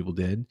lot of other people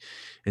did.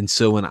 And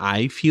so when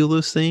I feel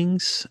those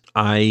things,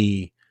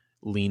 I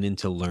lean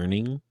into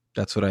learning.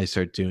 That's what I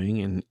start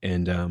doing.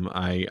 And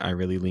I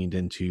really leaned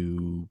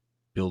into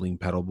building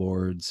pedal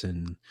boards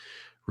and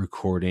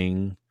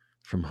recording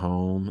from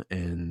home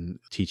and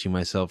teaching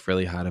myself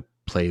really how to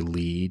play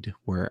lead,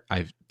 where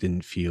I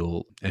didn't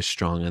feel as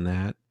strong in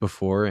that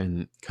before,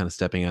 and kind of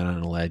stepping out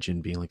on a ledge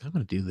and being like, I'm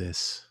going to do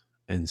this.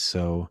 And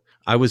so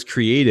I was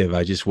creative.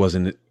 I just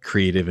wasn't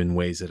creative in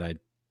ways that I'd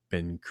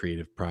been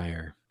creative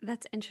prior.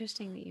 That's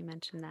interesting that you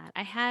mentioned that.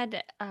 I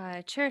had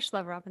Cherish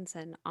Love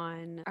Robinson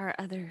on our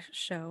other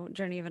show,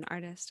 Journey of an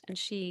Artist, and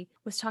she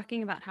was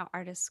talking about how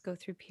artists go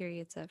through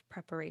periods of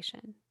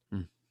preparation.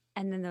 Mm.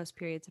 And then those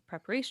periods of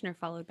preparation are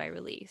followed by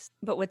release.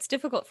 But what's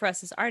difficult for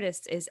us as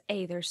artists is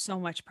there's so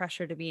much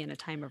pressure to be in a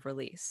time of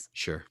release.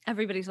 Sure.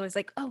 Everybody's always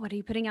like, oh, what are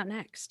you putting out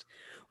next?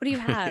 What do you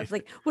have?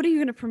 Like, what are you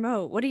going to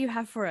promote? What do you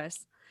have for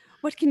us?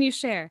 What can you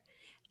share?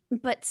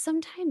 But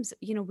sometimes,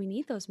 we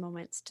need those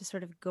moments to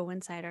sort of go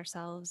inside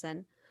ourselves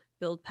and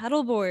build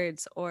pedal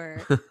boards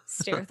or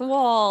stare at the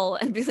wall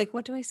and be like,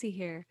 what do I see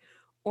here?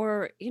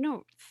 Or,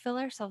 fill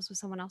ourselves with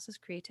someone else's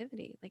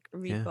creativity, like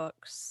read Yeah.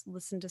 books,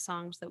 listen to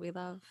songs that we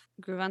love,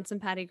 groove on some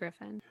Patty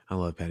Griffin. I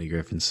love Patty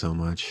Griffin so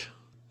much.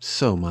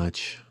 So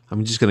much.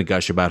 I'm just going to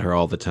gush about her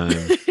all the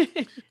time.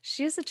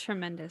 She is a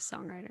tremendous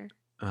songwriter.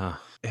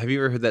 Have you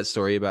ever heard that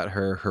story about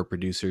her? Her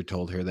producer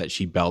told her that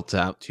she belts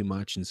out too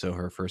much, and so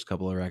her first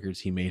couple of records,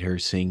 he made her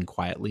sing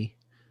quietly.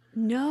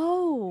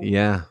 No.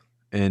 Yeah,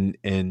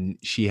 and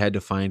she had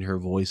to find her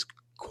voice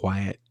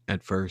quiet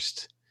at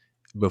first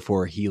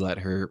before he let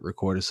her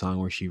record a song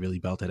where she really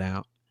belted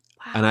out.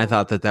 Wow. And I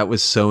thought that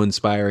was so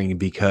inspiring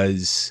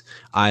because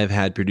I've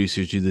had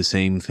producers do the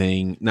same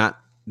thing, not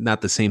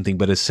the same thing,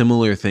 but a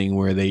similar thing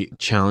where they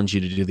challenge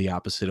you to do the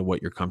opposite of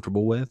what you're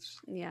comfortable with.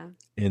 Yeah.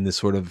 And the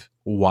sort of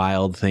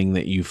wild thing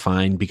that you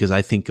find, because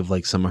I think of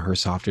like some of her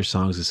softer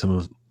songs as some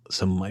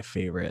of my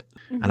favorite.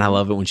 Mm-hmm. And I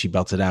love it when she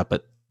belts it out,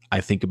 but I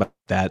think about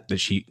that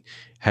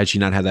had she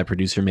not had that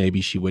producer,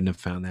 maybe she wouldn't have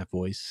found that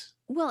voice.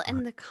 Well,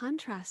 and the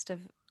contrast of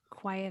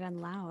quiet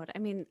and loud. I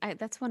mean,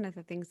 that's one of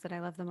the things that I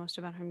love the most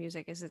about her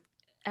music is that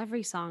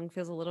every song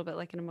feels a little bit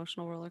like an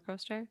emotional roller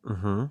coaster.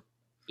 Uh-huh.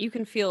 You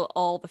can feel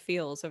all the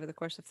feels over the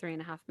course of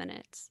 3.5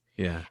 minutes.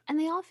 Yeah. And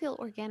they all feel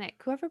organic.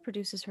 Whoever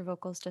produces her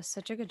vocals does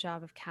such a good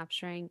job of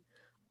capturing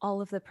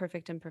all of the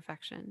perfect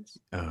imperfections.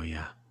 Oh,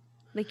 yeah.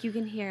 Like you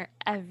can hear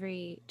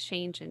every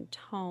change in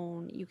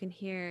tone. You can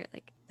hear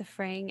like the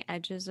fraying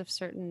edges of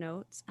certain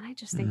notes. And I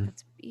just think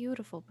that's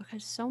beautiful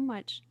because so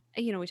much,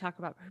 we talk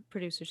about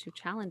producers who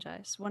challenge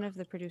us. One of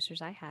the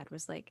producers I had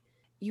was like,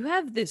 you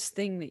have this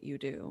thing that you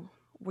do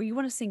where you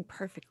want to sing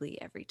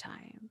perfectly every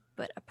time,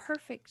 but a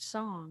perfect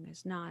song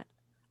is not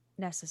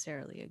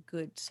necessarily a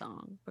good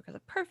song because a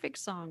perfect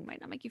song might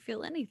not make you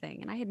feel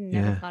anything. And I had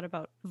never thought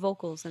about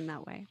vocals in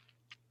that way.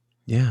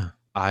 Yeah.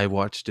 I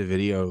watched a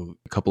video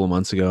a couple of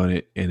months ago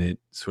and it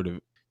sort of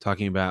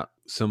talking about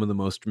some of the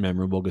most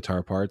memorable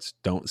guitar parts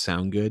don't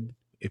sound good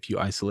if you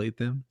isolate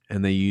them.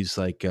 And they use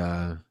like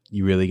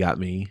You Really Got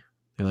Me.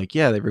 They're like,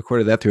 yeah, they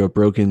recorded that through a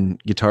broken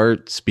guitar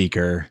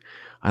speaker.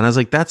 And I was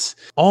like, that's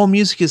all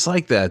music is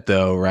like that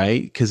though,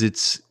 right? Because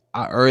it's,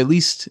 or at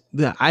least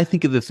I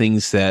think of the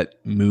things that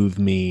move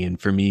me.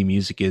 And for me,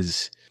 music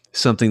is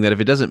something that if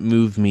it doesn't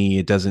move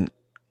me,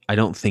 I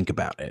don't think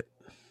about it.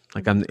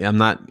 Like I'm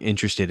not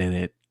interested in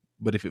it,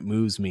 but if it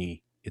moves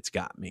me, it's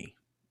got me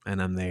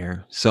and I'm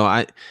there. So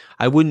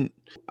I wouldn't,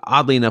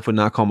 oddly enough, would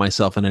not call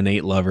myself an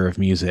innate lover of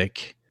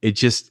music.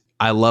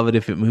 I love it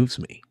if it moves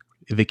me,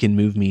 if it can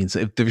move me. And so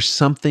if there's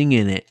something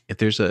in it, if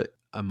there's a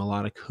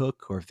melodic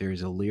hook or if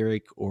there's a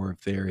lyric or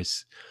if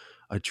there's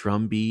a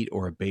drum beat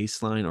or a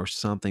bass line or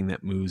something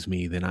that moves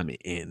me, then I'm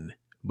in.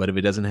 But if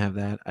it doesn't have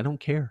that, I don't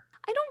care.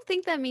 I don't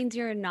think that means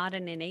you're not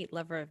an innate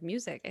lover of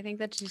music. I think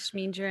that just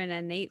means you're an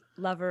innate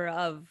lover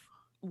of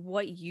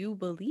what you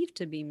believe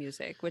to be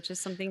music, which is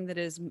something that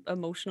is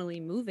emotionally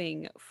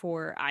moving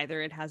for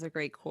either it has a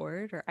great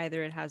chord or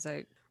either it has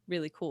a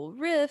really cool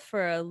riff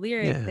or a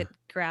lyric that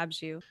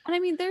grabs you. And I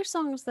mean, there's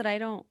songs that I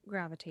don't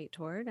gravitate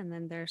toward, and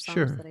then there are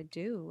songs that I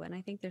do. And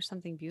I think there's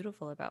something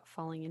beautiful about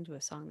falling into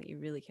a song that you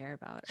really care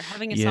about or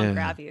having a song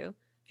grab you. Have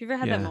you ever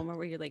had that moment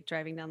where you're like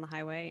driving down the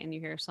highway and you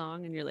hear a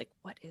song and you're like,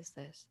 what is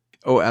this?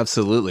 Oh,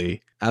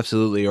 absolutely.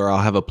 Absolutely. Or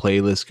I'll have a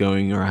playlist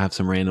going or I have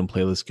some random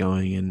playlist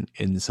going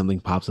and something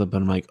pops up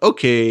and I'm like,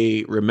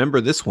 okay, remember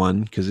this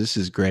one because this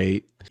is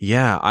great.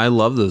 Yeah, I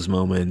love those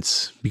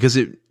moments because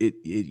it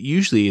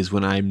usually is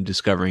when I'm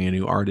discovering a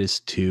new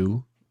artist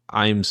too.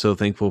 I'm so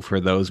thankful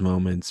for those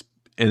moments.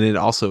 And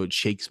it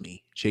shakes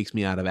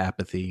me out of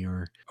apathy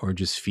or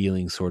just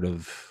feeling sort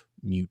of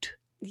mute.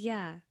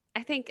 Yeah,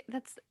 I think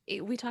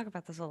we talk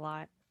about this a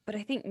lot, but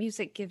I think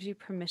music gives you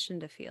permission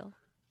to feel.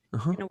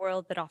 In a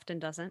world that often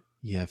doesn't.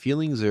 Yeah,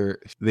 feelings are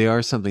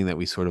something that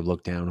we sort of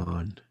look down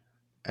on,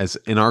 as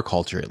in our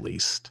culture at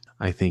least.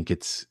 I think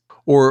it's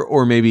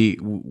or maybe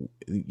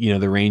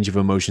the range of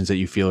emotions that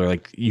you feel are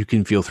like you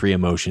can feel 3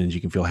 emotions.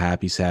 You can feel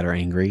happy, sad, or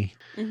angry,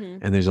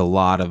 and there's a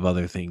lot of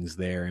other things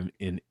there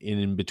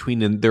in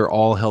between, and they're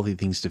all healthy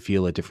things to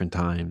feel at different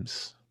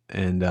times.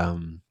 And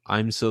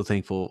I'm so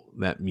thankful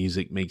that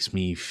music makes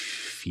me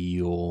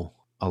feel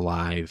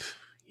alive.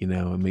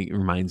 It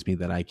reminds me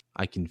that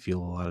I can feel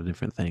a lot of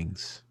different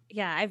things.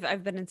 Yeah,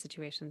 I've been in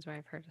situations where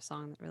I've heard a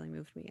song that really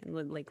moved me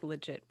and like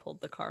legit pulled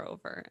the car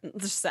over and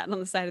just sat on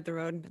the side of the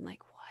road and been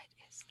like, what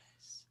is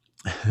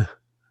this?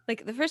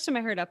 Like the first time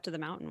I heard Up to the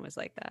Mountain was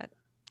like that.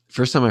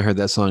 First time I heard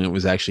that song, it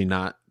was actually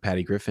not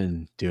Patty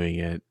Griffin doing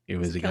it. It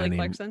was a Kelly guy named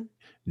Clarkson?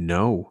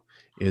 No,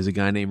 it was a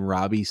guy named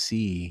Robbie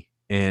C.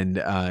 and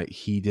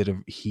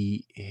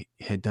he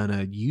had done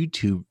a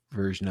YouTube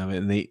version of it,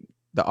 and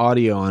the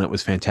audio on it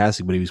was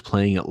fantastic, but he was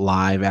playing it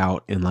live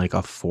out in like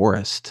a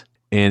forest,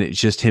 and it's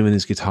just him and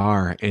his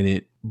guitar, and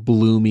it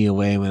blew me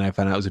away when I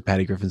found out it was a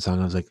Patty Griffin song.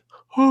 I was like,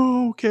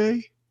 oh,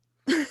 okay.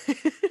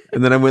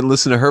 And then I went and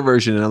listened to her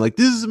version, and I'm like,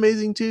 this is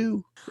amazing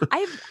too.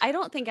 I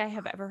don't think I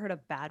have ever heard a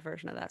bad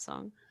version of that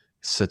song.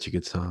 Such a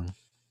good song.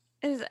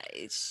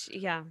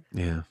 Yeah.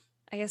 Yeah.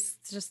 I guess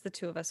it's just the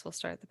two of us will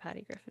start the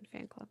Patty Griffin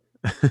fan club.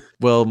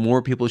 Well,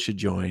 more people should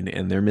join,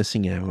 and they're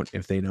missing out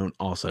if they don't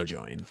also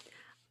join.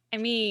 I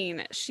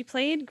mean, she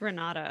played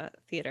Granada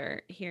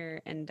Theater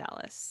here in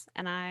Dallas,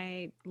 and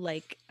I,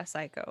 like a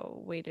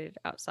psycho, waited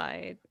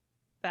outside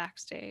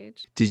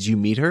backstage. Did you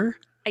meet her?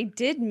 I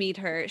did meet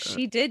her.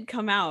 She did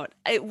come out.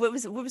 What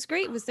was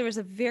great was there was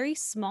a very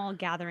small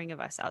gathering of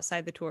us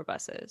outside the tour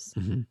buses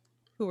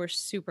who were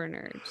super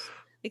nerds.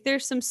 Like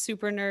there's some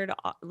super nerd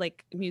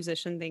like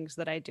musician things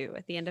that I do.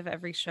 At the end of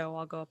every show,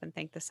 I'll go up and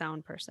thank the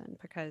sound person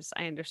because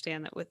I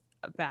understand that with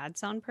a bad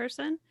sound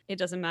person, it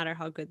doesn't matter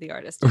how good the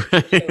artist is.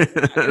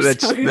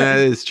 That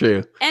is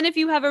true. And if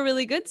you have a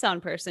really good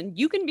sound person,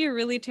 you can be a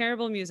really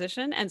terrible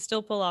musician and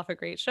still pull off a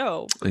great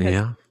show.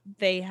 Yeah.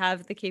 They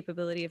have the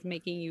capability of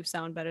making you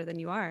sound better than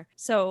you are.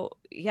 So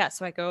yeah,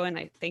 so I go and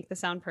I thank the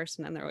sound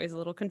person, and they're always a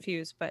little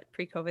confused, but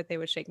pre-COVID they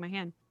would shake my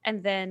hand.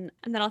 And then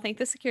I'll thank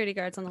the security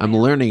guards on the way I'm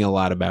out. learning a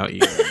lot about you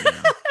right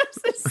now.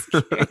 So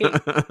scary.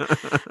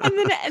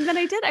 and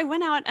then I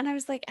went out and I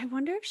was like, I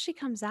wonder if she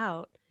comes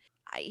out.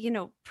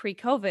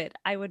 Pre-COVID,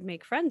 I would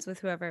make friends with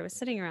whoever I was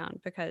sitting around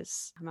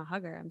because I'm a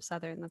hugger. I'm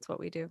Southern. That's what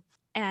we do.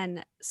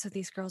 And so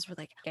these girls were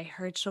like, I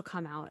heard she'll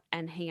come out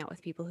and hang out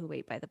with people who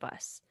wait by the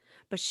bus,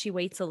 but she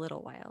waits a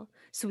little while.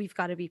 So we've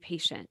got to be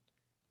patient.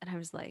 And I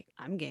was like,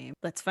 I'm game.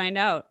 Let's find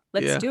out.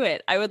 Let's do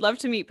it. I would love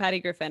to meet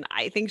Patty Griffin.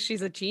 I think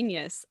she's a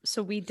genius.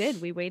 So we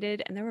did. We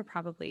waited, and there were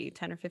probably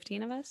 10 or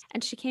 15 of us.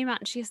 And she came out,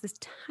 and she has this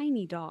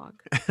tiny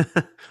dog.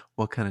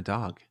 What kind of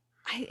dog?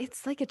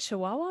 It's like a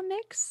Chihuahua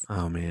mix.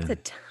 Oh, man. It's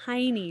a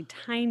tiny,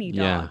 tiny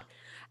dog. Yeah.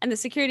 And the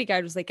security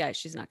guard was like, guys,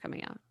 she's not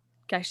coming out.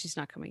 Guys, she's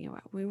not coming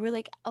out. We were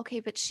like, okay,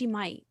 but she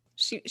might.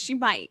 She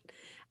might.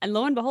 And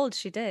lo and behold,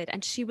 she did.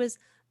 And she was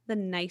the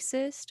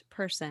nicest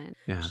person.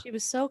 Yeah. She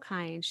was so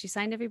kind. She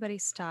signed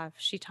everybody's stuff.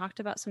 She talked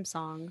about some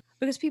songs.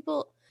 Because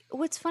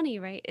what's funny,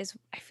 right, is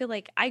I feel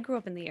like I grew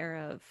up in the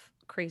era of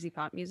crazy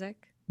pop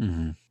music.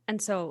 Mm-hmm.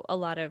 And so a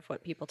lot of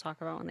what people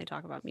talk about when they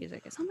talk about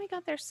music is, oh my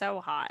God, they're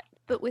so hot.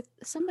 But with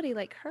somebody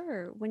like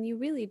her, when you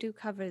really do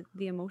cover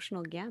the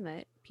emotional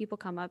gamut, people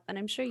come up, and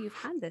I'm sure you've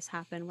had this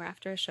happen where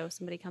after a show,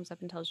 somebody comes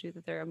up and tells you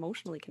that they're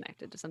emotionally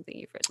connected to something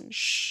you've written.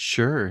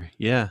 Sure.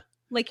 Yeah.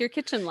 Like your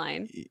kitchen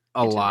line.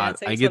 A Kitchen lot.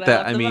 dancing's I get what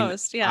that. love I mean, the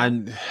most. Yeah.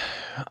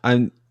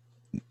 I'm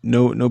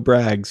no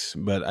brags,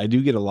 but I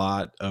do get a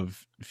lot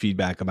of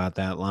feedback about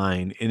that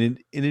line, and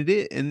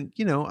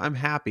I'm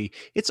happy.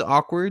 It's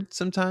awkward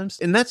sometimes,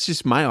 and that's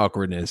just my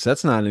awkwardness.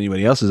 That's not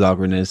anybody else's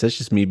awkwardness. That's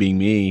just me being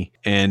me,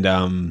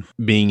 and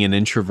being an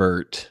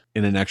introvert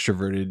in an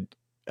extroverted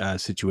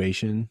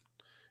situation,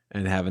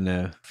 and having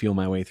to feel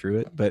my way through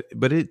it.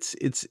 But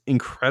it's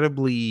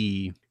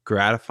incredibly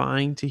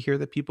gratifying to hear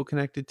that people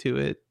connected to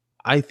it.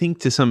 I think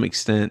to some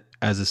extent,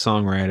 as a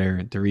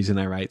songwriter, the reason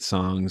I write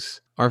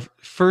songs are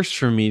first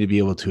for me to be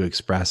able to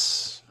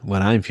express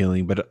what I'm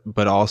feeling,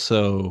 but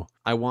also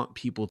I want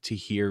people to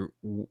hear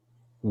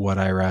what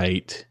I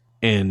write,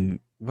 and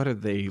whether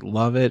they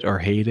love it or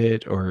hate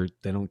it or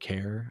they don't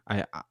care.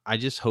 I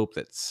just hope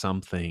that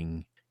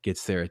something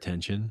gets their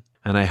attention,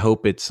 and I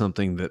hope it's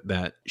something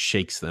that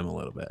shakes them a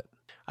little bit.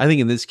 I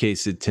think in this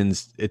case, it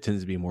tends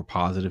to be a more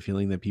positive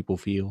feeling that people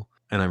feel.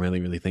 And I'm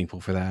really, really thankful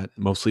for that.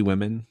 Mostly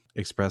women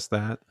express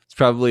that. It's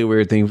probably a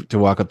weird thing to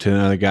walk up to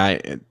another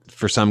guy.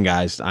 For some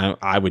guys,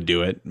 I would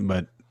do it,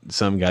 but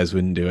some guys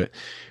wouldn't do it.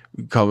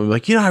 Call me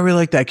like, I really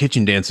like that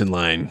kitchen dancing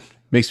line.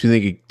 Makes me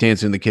think of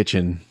dancing in the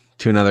kitchen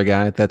to another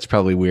guy. That's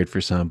probably weird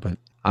for some, but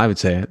I would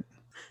say it.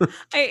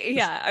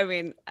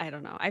 I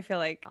don't know. I feel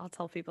like I'll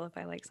tell people if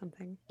I like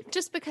something.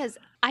 Just because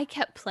I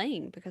kept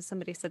playing because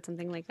somebody said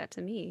something like that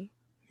to me.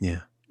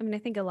 Yeah. I mean, I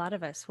think a lot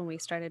of us, when we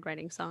started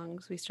writing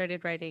songs, we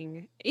started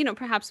writing,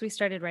 perhaps we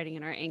started writing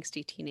in our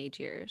angsty teenage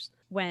years.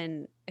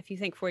 When, if you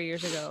think 4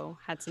 years ago,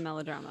 had some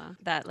melodrama,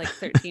 that like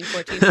 13,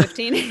 14,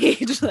 15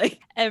 age, like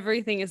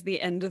everything is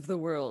the end of the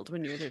world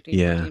when you're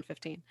 13, 14,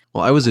 15.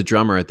 Well, I was a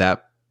drummer at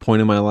that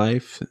point in my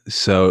life.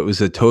 So it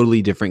was a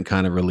totally different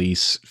kind of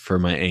release for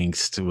my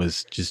angst. It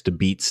was just to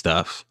beat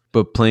stuff.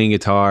 But playing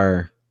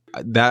guitar,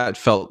 that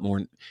felt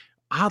more,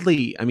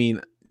 oddly, I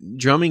mean,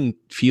 drumming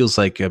feels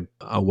like a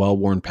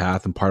well-worn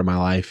path and part of my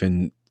life,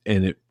 and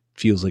it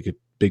feels like a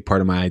big part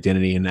of my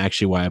identity, and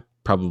actually why I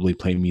probably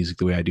play music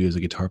the way I do as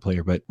a guitar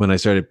player. But when I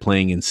started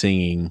playing and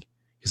singing,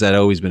 because I'd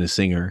always been a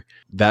singer,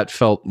 that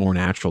felt more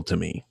natural to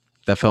me.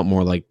 That felt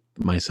more like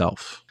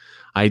myself.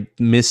 I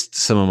missed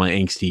some of my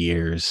angsty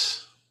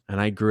years, and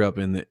I grew up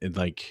in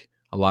like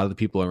a lot of the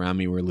people around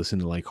me were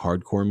listening to like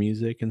hardcore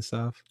music and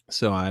stuff.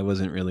 So that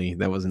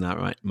was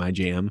not my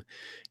jam.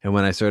 And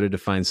when I started to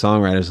find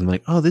songwriters, I'm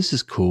like, oh, this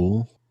is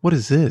cool. What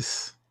is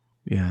this?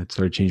 Yeah, it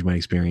sort of changed my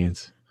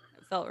experience.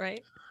 It felt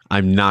right.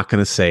 I'm not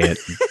going to say it,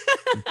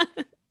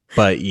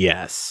 but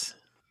yes.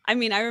 I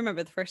mean, I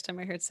remember the first time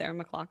I heard Sarah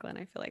McLachlan,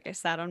 I feel like I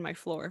sat on my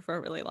floor for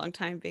a really long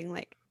time being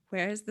like,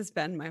 where has this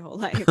been my whole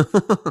life?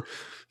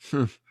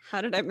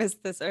 How did I miss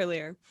this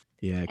earlier?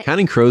 Yeah,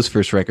 Counting Crows'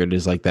 first record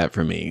is like that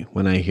for me.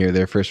 When I hear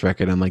their first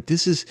record, I'm like,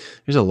 there's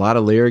a lot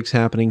of lyrics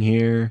happening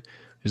here.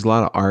 There's a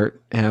lot of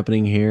art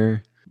happening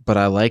here, but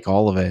I like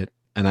all of it.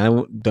 And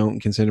I don't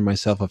consider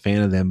myself a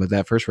fan of them, but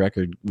that first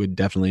record would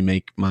definitely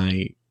make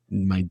my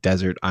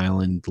desert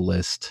island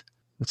list.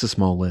 It's a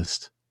small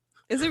list.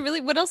 Is it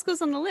really? What else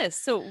goes on the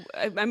list? So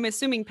I'm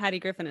assuming Patty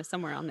Griffin is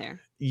somewhere on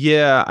there.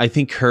 Yeah, I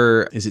think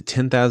is it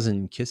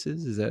 10,000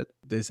 Kisses? Is that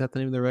the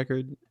name of the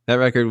record? That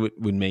record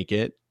would make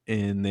it.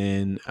 And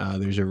then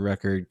there's a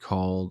record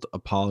called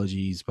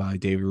Apologies by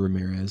David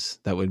Ramirez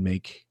that would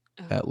make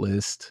that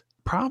list.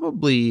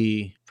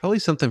 Probably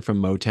something from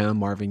Motown,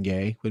 Marvin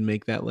Gaye would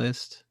make that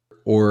list.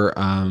 Or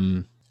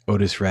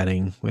Otis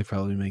Redding would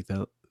probably make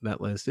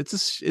that list.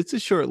 It's a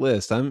short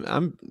list.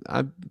 I'm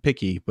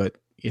picky, but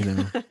you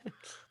know.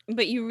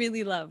 But you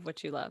really love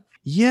what you love.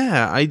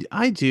 Yeah,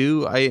 I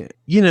do.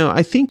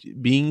 I think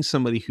being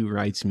somebody who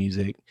writes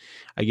music,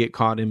 I get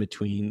caught in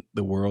between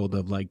the world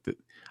of like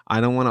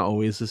I don't want to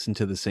always listen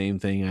to the same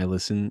thing I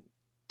listened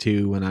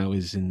to when I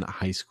was in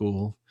high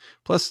school.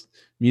 Plus,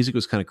 music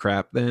was kind of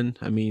crap then.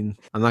 I mean,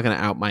 I'm not going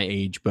to out my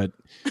age, but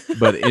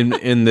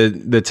in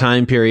the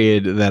time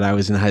period that I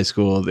was in high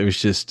school, it was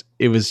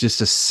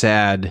just a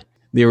sad.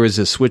 There was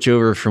a switch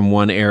over from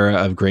one era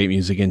of great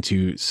music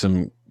into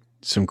some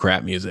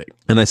crap music,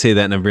 and I say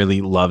that in a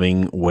really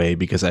loving way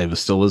because I was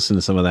still listening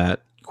to some of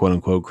that quote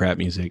unquote crap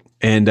music.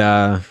 And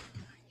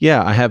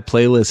yeah, I have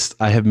playlists.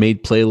 I have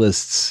made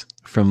playlists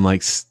from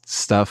like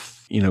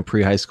stuff,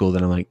 pre-high school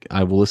that I'm like,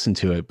 I will listen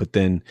to it. But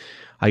then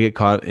I get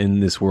caught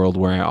in this world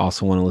where I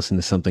also want to listen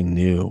to something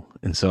new.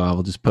 And so I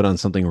will just put on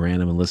something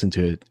random and listen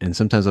to it. And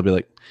sometimes I'll be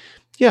like,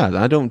 yeah,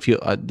 I don't feel,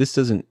 this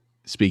doesn't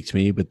speak to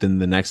me. But then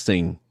the next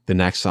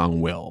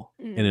song will,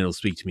 and it'll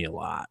speak to me a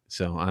lot.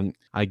 So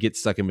I get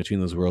stuck in between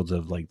those worlds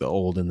of like the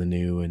old and the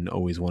new and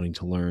always wanting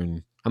to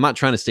learn. I'm not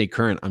trying to stay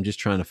current. I'm just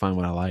trying to find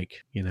what I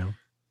like,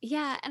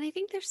 Yeah, and I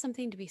think there's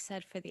something to be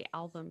said for the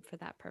album for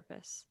that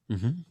purpose.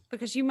 Mm-hmm.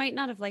 Because you might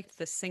not have liked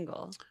the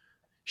single.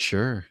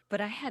 Sure.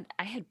 But I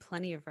had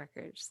plenty of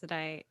records that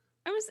I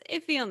was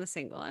iffy on the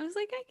single. I was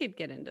like, I could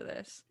get into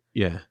this.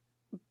 Yeah.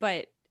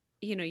 But,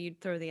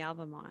 you'd throw the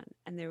album on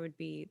and there would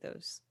be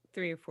those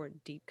 3 or 4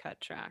 deep cut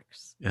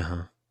tracks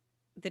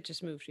that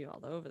just moved you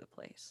all over the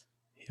place.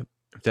 Yep.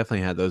 I've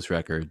definitely had those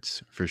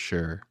records for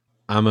sure.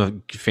 I'm a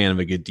fan of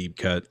a good deep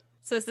cut.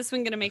 So is this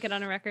one going to make it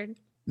on a record?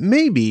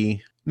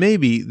 Maybe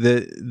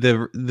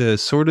the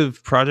sort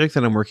of project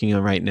that I'm working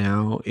on right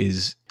now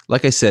is,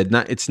 like I said,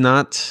 it's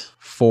not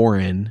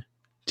foreign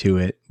to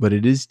it, but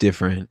it is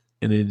different.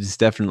 And it is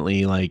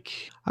definitely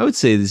like, I would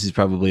say this is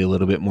probably a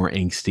little bit more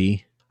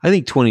angsty. I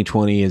think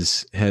 2020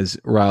 has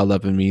riled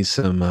up in me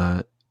some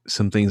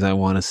things I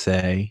want to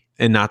say,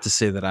 and not to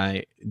say that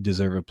I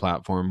deserve a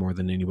platform more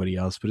than anybody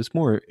else, but it's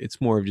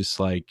more of just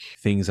like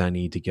things I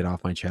need to get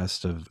off my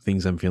chest of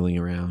things I'm feeling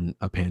around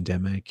a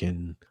pandemic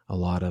and a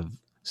lot of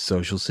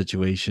social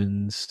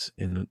situations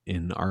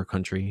in our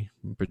country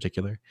in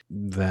particular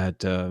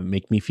that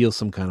make me feel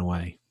some kind of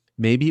way.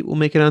 Maybe it will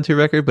make it onto a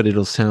record, but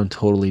it'll sound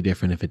totally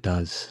different if it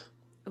does.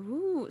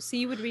 Ooh, so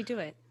you would redo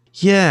it?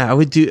 Yeah, I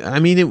would do.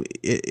 I mean,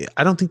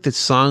 I don't think the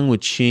song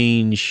would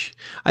change.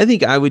 I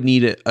think I would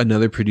need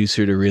another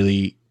producer to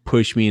really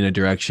push me in a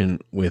direction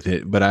with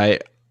it. But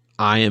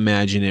I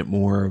imagine it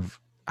more of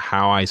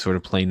how I sort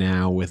of play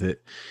now with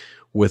it,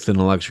 with an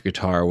electric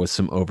guitar, with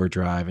some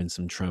overdrive and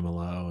some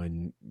tremolo,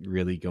 and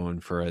really going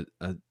for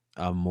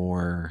a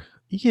more,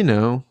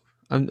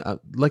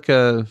 like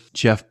a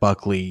Jeff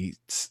Buckley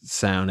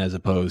sound, as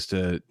opposed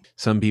to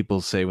some people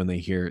say when they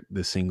hear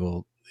the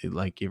single,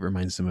 it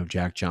reminds them of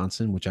Jack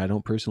Johnson, which I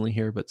don't personally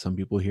hear, but some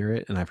people hear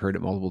it, and I've heard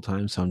it multiple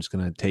times, so I'm just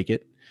going to take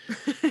it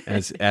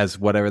as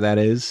whatever that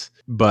is.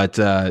 But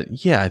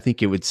yeah, I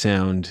think it would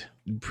sound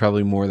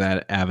probably more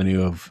that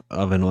avenue of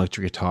an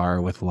electric guitar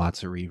with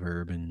lots of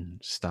reverb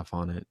and stuff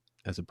on it,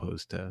 as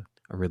opposed to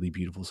a really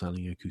beautiful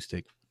sounding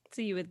acoustic.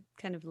 So you would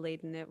kind of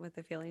laden it with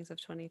the feelings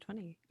of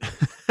 2020.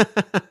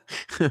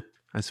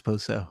 I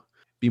suppose so.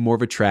 Be more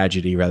of a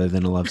tragedy rather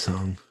than a love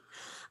song.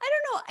 I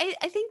don't know.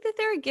 I think that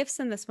there are gifts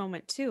in this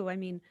moment too. I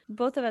mean,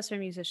 both of us are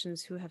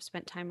musicians who have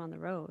spent time on the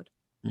road.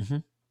 Mm-hmm.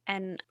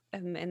 And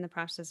I'm in the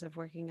process of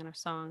working on a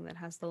song that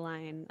has the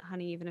line,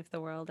 "Honey, even if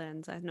the world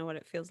ends, I know what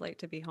it feels like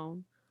to be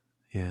home."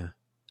 Yeah.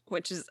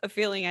 Which is a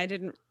feeling I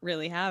didn't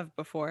really have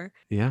before.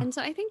 Yeah. And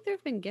so I think there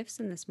have been gifts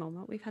in this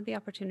moment. We've had the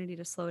opportunity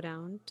to slow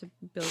down, to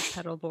build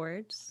pedal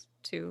boards,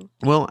 to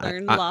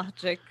learn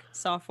Logic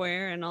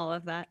software and all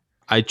of that.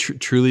 I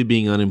truly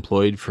being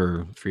unemployed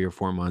for 3 or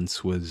 4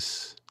 months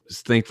was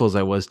as thankful as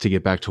I was to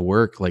get back to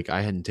work. Like,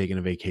 I hadn't taken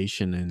a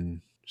vacation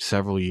in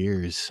several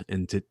years,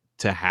 and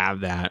to have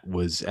that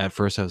was, at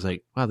first I was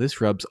like, wow,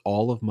 this rubs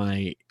all of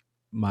my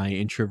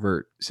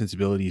introvert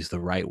sensibilities the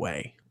right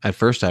way. at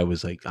first I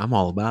was like, I'm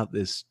all about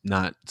this,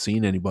 not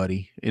seeing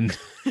anybody and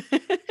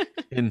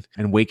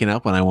and waking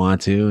up when I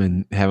want to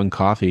and having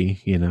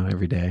coffee,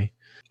 every day.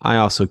 I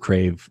also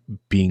crave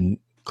being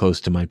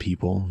close to my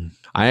people.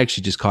 I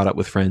actually just caught up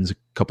with friends a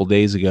couple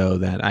days ago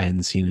that I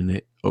hadn't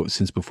seen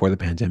since before the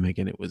pandemic,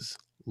 and it was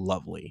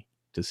lovely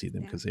to see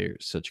them because they're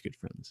such good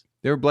friends.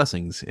 There are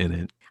blessings in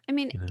it. I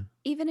mean,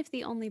 even if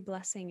the only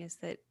blessing is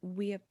that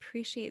we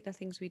appreciate the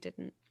things we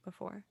didn't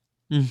before.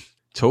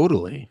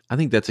 Totally. I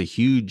think that's a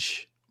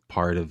huge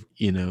part of,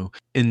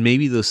 and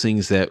maybe those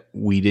things that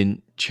we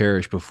didn't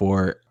cherish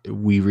before,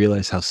 we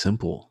realize how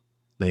simple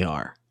they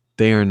are.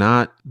 They are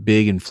not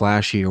big and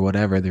flashy or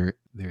whatever.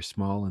 They're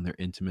small and they're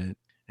intimate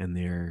and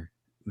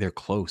they're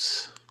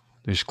close.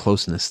 There's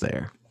closeness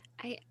there.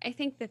 I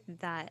think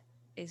that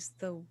is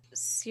the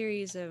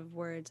series of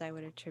words I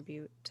would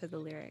attribute to the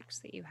lyrics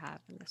that you have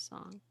in this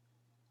song.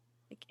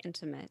 Like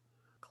intimate,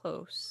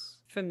 close,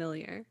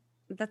 familiar.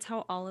 That's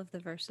how all of the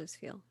verses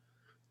feel.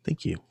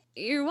 Thank you.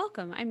 You're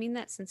welcome. I mean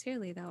that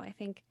sincerely, though. I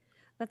think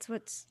that's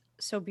what's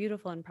so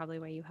beautiful, and probably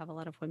why you have a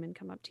lot of women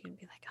come up to you and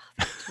be like, "Oh,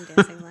 that Jim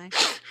Dancing line."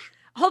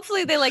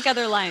 Hopefully, they like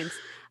other lines.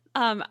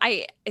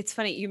 It's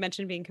funny you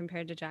mentioned being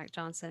compared to Jack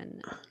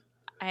Johnson.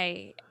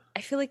 I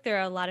feel like there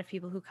are a lot of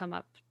people who come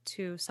up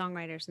to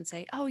songwriters and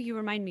say, "Oh, you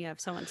remind me of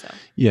so and so."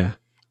 Yeah.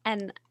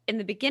 And in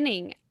the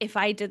beginning, if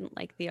I didn't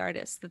like the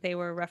artist that they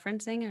were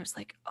referencing, I was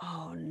like,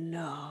 "Oh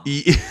no!"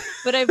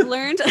 But I've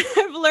learned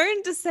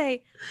to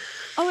say,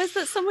 "Oh, is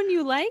that someone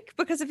you like?"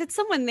 Because if it's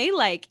someone they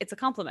like, it's a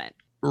compliment.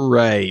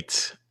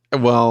 Right.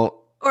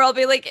 Well, or I'll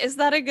be like, "Is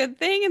that a good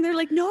thing?" And they're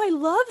like, "No, I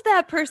love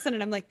that person,"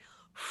 and I'm like,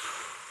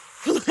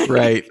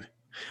 right.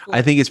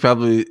 I think it's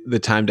probably the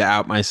time to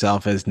out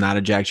myself as not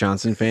a Jack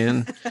Johnson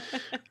fan,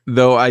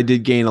 though I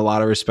did gain a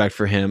lot of respect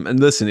for him. And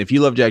listen, if you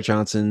love Jack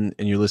Johnson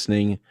and you're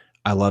listening,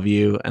 I love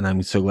you, and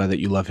I'm so glad that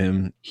you love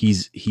him.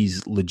 He's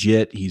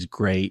legit. He's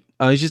great.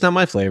 He's just not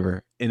my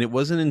flavor. And it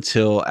wasn't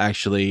until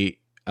actually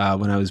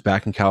when I was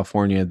back in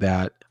California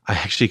that I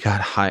actually got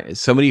hired.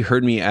 Somebody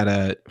heard me at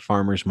a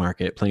farmer's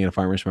market, playing at a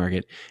farmer's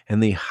market,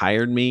 and they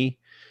hired me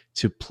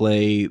to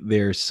play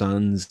their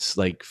son's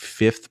like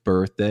 5th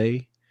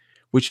birthday,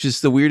 which is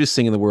the weirdest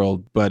thing in the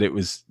world. But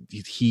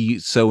he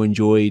so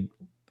enjoyed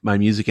my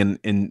music,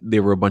 and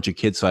there were a bunch of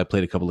kids, so I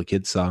played a couple of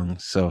kids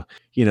songs. So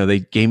they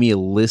gave me a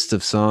list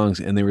of songs,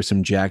 and there were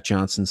some Jack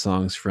Johnson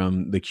songs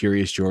from the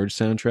Curious George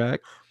soundtrack.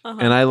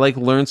 And I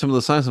learned some of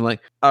the songs. I'm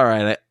like, all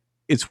right,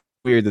 it's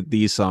weird that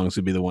these songs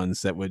would be the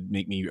ones that would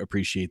make me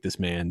appreciate this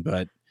man,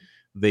 but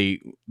they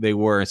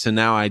were. So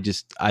now I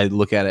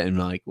look at it and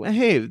I'm like, well,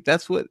 hey,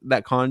 that's what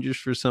that conjures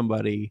for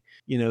somebody.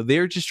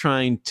 They're just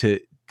trying to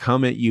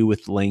come at you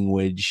with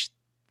language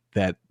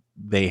that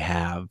they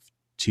have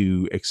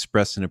to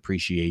express an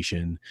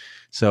appreciation.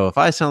 So if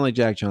I sound like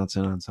Jack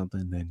Johnson on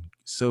something, then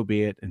so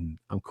be it, and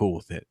I'm cool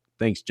with it.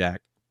 Thanks, Jack.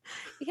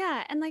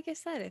 Yeah, and like I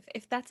said,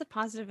 if that's a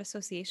positive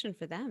association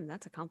for them,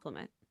 that's a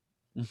compliment.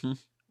 Mm-hmm.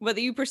 Whether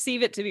you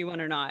perceive it to be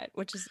one or not,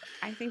 which is,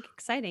 I think,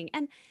 exciting.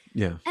 And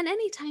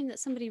any time that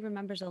somebody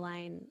remembers a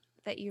line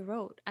that you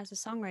wrote as a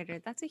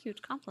songwriter, that's a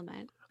huge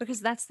compliment,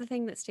 because that's the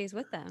thing that stays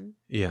with them.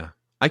 Yeah.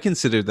 I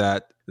consider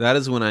that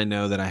is when I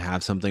know that I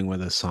have something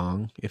with a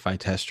song. If I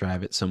test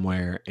drive it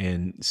somewhere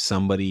and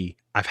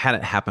I've had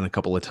it happen a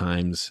couple of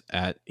times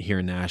here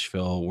in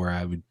Nashville, where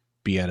I would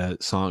be at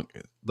a song,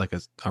 like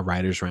a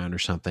writer's round or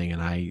something,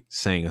 and I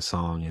sang a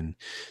song and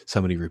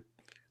somebody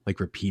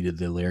repeated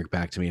the lyric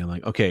back to me. I'm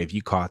like, okay, if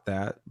you caught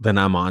that, then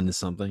I'm on to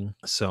something.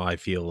 So I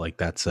feel like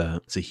it's a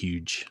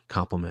huge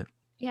compliment.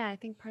 Yeah, I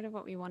think part of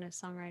what we want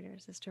as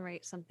songwriters is to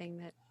write something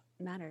that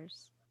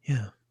matters.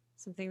 Yeah.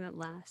 Something that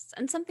lasts,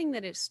 and something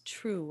that is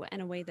true in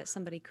a way that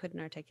somebody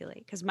couldn't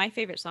articulate. Because my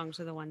favorite songs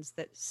are the ones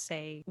that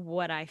say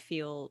what I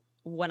feel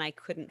when I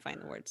couldn't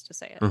find the words to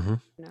say it.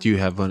 Mm-hmm. Do you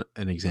have an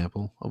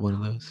example of one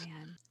of those?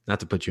 Man. Not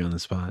to put you on the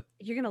spot.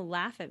 You're going to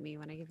laugh at me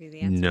when I give you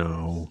the answer.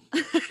 No.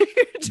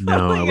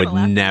 No, I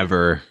would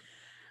never.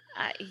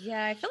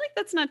 Yeah, I feel like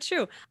that's not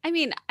true. I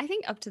mean, I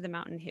think Up to the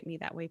Mountain hit me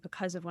that way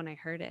because of when I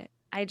heard it.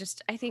 I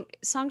think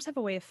songs have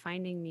a way of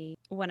finding me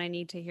when I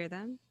need to hear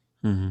them.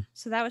 Mm-hmm.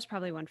 So that was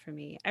probably one for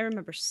me. I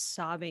remember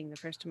sobbing the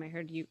first time I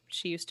heard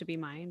She Used to Be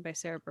Mine by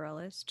Sarah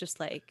Bareilles, just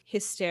like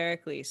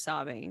hysterically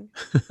sobbing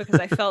because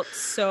I felt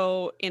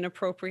so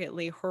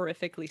inappropriately,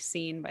 horrifically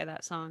seen by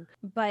that song.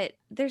 But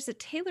there's a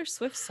Taylor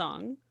Swift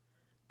song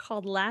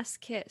called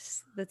Last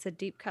Kiss that's a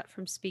deep cut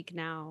from Speak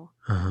Now.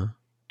 Uh-huh.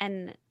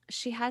 And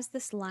she has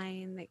this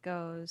line that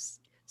goes,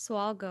 "So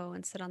I'll go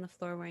and sit on the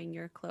floor wearing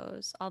your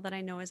clothes. All that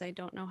I know is I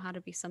don't know how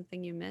to be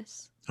something you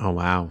miss." Oh,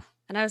 wow.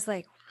 And I was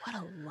like, what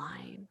a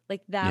line.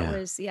 Like that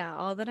was,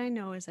 all that I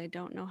know is I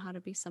don't know how to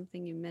be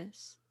something you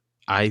miss.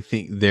 I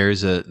think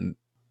there's a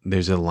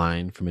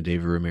line from a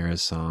David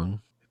Ramirez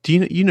song. Do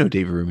you know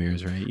David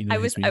Ramirez, right? I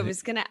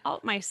was going to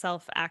out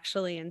myself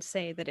actually and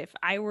say that if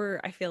I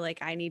feel like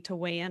I need to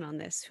weigh in on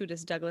this, who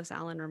does Douglas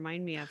Allen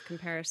remind me of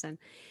comparison?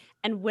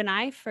 And when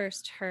I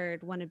first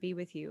heard Wanna Be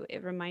With You,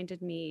 it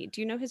reminded me, do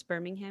you know his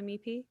Birmingham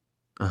EP?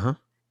 Uh-huh.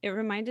 It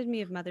reminded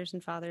me of Mothers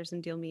and Fathers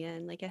and Deal Me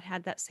In. Like it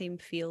had that same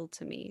feel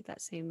to me,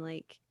 that same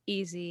like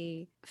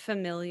easy,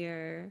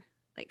 familiar,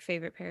 like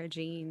favorite pair of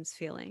jeans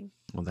feeling.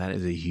 Well, that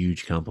is a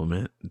huge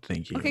compliment.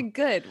 Thank you. Okay,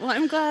 good. Well,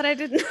 I'm glad I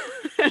didn't.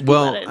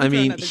 Well, glad I throw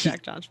mean, another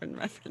Jack Johnson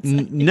reference.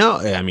 no,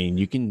 I mean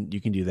you can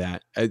do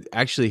that.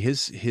 Actually,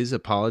 his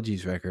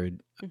Apologies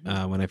record.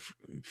 When I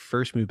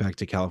first moved back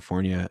to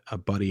California, a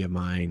buddy of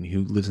mine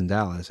who lives in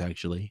Dallas,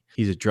 actually,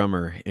 he's a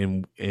drummer,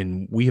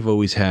 and we have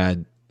always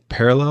had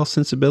parallel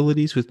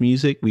sensibilities with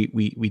music.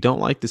 We don't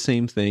like the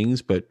same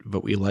things, but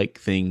we like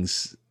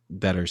things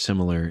that are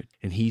similar.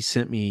 And he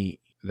sent me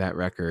that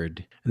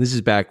record, and this is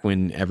back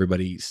when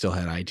everybody still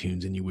had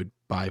iTunes, and you would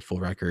buy full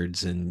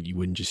records, and you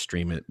wouldn't just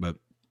stream it, but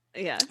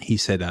Yeah. he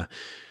said,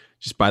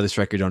 just buy this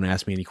record. Don't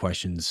ask me any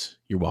questions.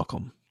 You're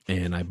welcome.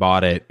 And I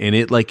bought it, and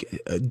it like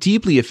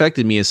deeply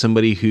affected me as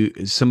somebody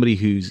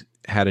who's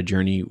had a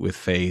journey with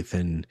faith,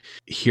 and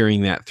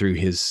hearing that through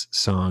his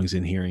songs,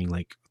 and hearing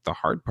like the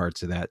hard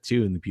parts of that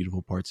too, and the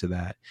beautiful parts of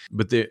that.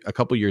 But a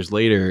couple years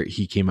later,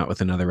 he came out with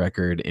another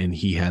record, and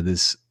he had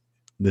this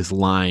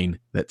line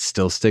that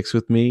still sticks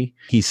with me.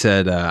 He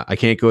said, I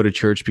can't go to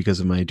church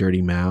because of my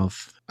dirty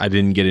mouth. I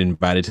didn't get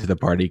invited to the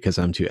party because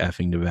I'm too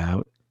effing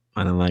devout.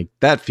 And I'm like,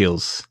 that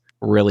feels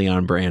really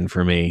on brand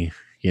for me.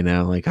 You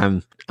know, like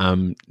I'm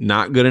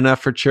not good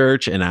enough for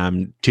church, and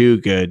I'm too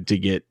good to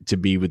get to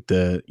be with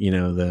the, you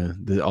know,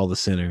 the all the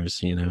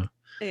sinners, you know.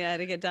 Yeah,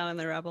 to get down in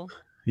the rubble.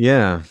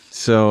 Yeah.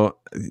 So,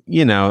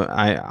 you know,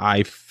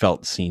 I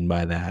felt seen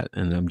by that,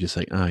 and I'm just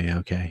like, oh yeah,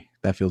 okay.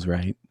 That feels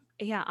right.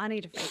 Yeah,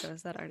 Ani DeFranco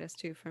is that artist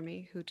too for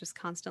me, who just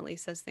constantly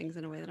says things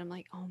in a way that I'm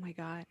like, oh my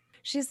God.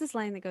 She has this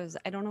line that goes,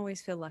 I don't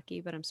always feel lucky,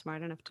 but I'm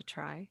smart enough to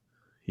try.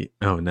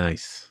 Oh,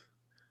 nice.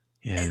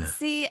 Yeah.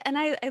 See, and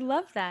I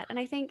love that. And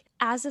I think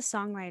as a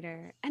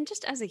songwriter and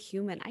just as a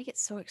human, I get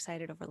so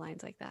excited over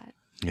lines like that.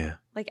 Yeah.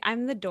 Like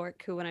I'm the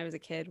dork who, when I was a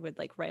kid, would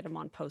like write them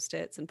on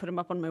Post-its and put them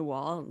up on my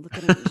wall and look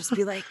at them and just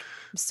be like,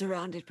 I'm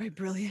surrounded by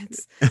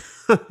brilliance.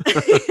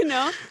 You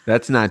know?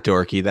 That's not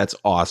dorky. That's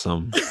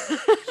awesome.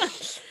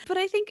 But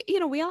I think, you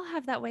know, we all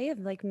have that way of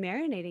like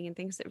marinating in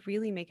things that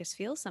really make us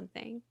feel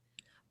something.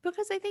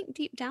 Because I think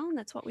deep down,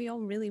 that's what we all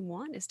really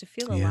want, is to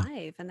feel Yeah.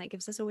 alive. And that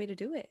gives us a way to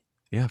do it.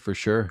 Yeah, for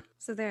sure.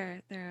 So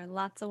there are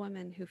lots of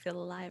women who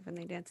feel alive when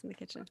they dance in the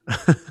kitchen.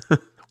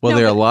 Well, No,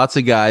 there are but- lots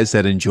of guys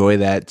that enjoy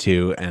that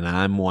too, and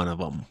I'm one of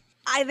them.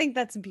 I think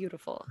that's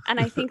beautiful. And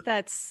I think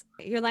that's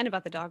your line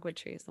about the dogwood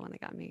tree is the one that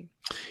got me.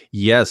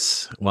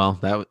 Yes. Well,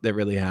 that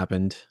really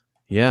happened.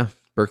 Yeah.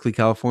 Berkeley,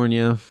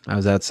 California. I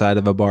was outside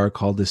of a bar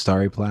called the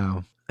Starry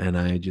Plow, and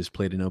I just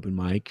played an open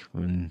mic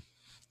when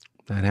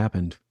that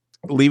happened.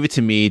 Leave it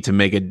to me to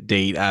make a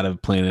date out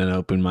of playing an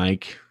open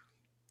mic.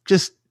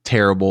 Just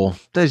terrible.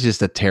 That's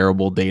just a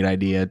terrible date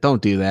idea.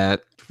 Don't do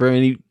that. For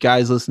any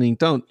guys listening,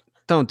 don't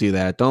do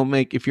that.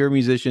 If you're a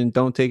musician,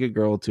 don't take a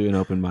girl to an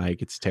open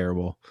mic. It's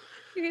terrible.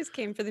 You guys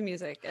came for the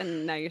music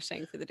and now you're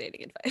staying for the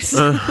dating advice.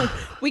 Uh.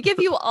 We give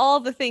you all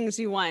the things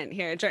you want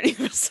here at Journey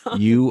for Song.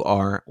 You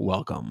are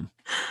welcome.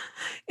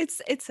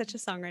 It's such a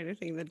songwriter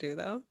thing to do,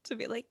 though, to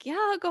be like, yeah,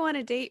 I'll go on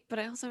a date, but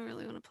I also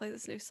really want to play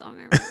this new song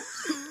I wrote.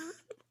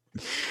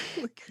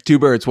 Two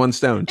birds, one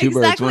stone. Two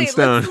birds, one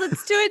stone.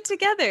 Let's do it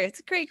together. It's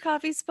a great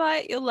coffee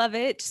spot. You'll love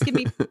it. Just give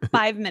me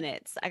 5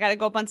 minutes. I gotta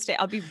go up on stage.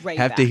 I'll be right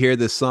Have back. to hear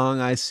the song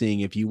I sing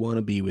if you want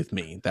to be with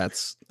me.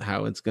 That's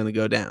how it's going to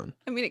go down.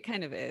 I mean, it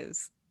kind of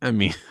is. I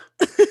mean,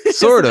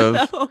 sort Isn't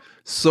of, it, though?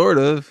 sort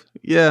of.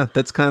 Yeah,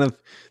 that's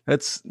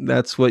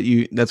what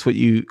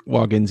you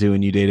walk into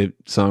when you date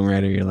a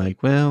songwriter. You're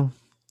like, well,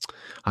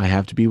 I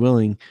have to be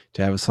willing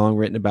to have a song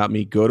written about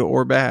me, good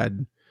or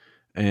bad,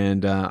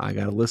 and I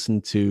got to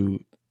listen to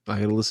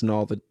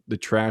all the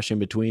trash in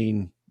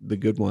between the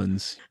good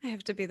ones. I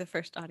have to be the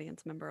first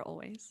audience member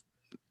always.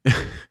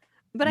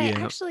 But I Yeah.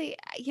 actually,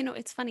 you know,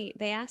 it's funny.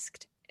 They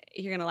asked,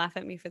 you're going to laugh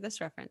at me for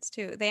this reference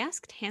too. They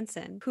asked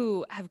Hanson,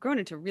 who have grown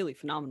into really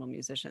phenomenal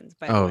musicians,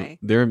 by the Oh, way.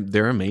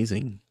 they're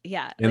amazing,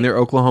 Yeah. and they're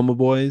Oklahoma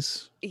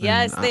boys.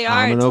 Yes, And they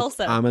I'm are, an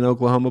Tulsa. I'm an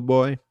Oklahoma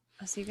boy.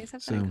 Oh, so you guys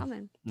have that in So-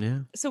 common. Yeah.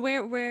 So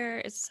where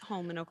is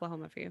home in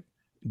Oklahoma for you?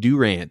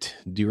 Durant,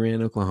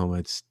 Oklahoma.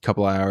 It's a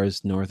couple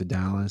hours north of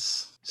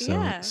Dallas. So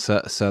Yeah.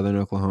 southern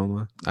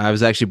Oklahoma. I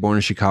was actually born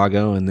in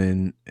Chicago,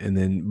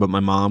 but my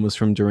mom was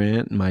from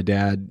Durant, and my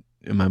dad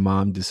and my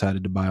mom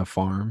decided to buy a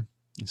farm.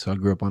 And so I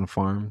grew up on a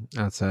farm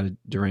outside of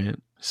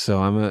Durant.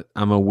 So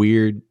I'm a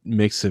weird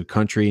mix of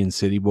country and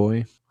city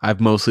boy. I've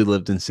mostly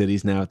lived in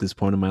cities now at this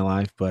point in my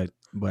life, but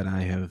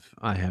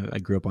I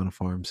grew up on a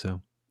farm,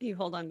 so You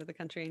hold on to the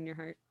country in your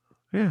heart.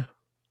 yeah.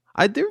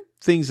 There are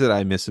things that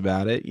I miss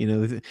about it. You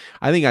know,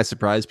 I think I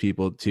surprise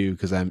people too,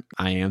 because I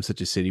am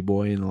such a city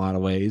boy in a lot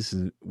of ways.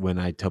 And when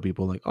I tell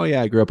people like, oh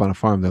yeah, I grew up on a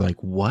farm, they're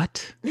like,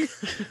 what?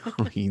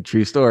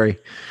 True story.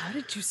 How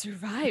did you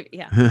survive?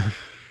 Yeah,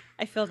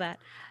 I feel that.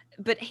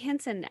 But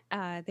Hanson,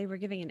 they were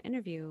giving an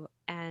interview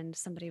and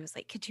somebody was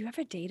like, could you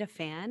ever date a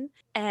fan?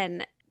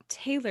 And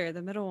Taylor,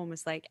 the middle one,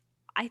 was like,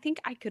 I think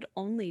I could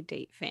only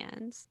date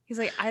fans. He's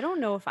like, I don't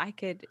know if I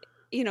could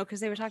because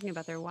they were talking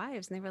about their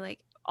wives and they were like,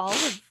 all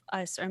of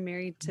us are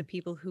married to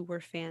people who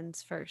were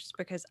fans first,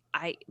 because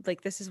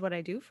this is what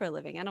I do for a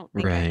living. I don't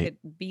think I Right.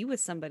 could be with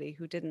somebody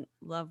who didn't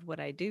love what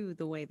I do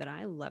the way that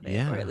I love it, or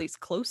Yeah. at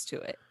least close to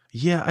it.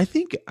 Yeah, I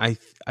think I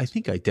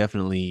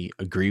definitely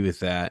agree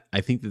with that.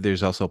 I think that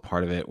there's also a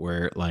part of it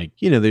where, like,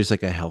 there's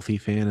like a healthy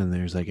fan and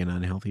there's like an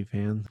unhealthy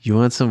fan. You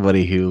want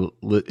somebody who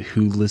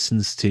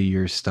listens to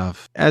your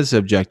stuff as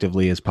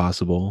objectively as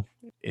possible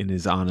and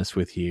is honest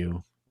with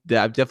you.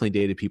 I've definitely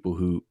dated people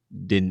who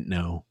didn't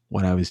know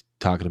what I was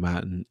talking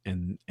about,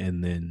 and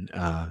then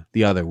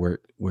the other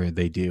where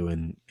they do,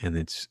 and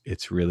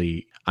it's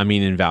really, I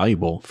mean,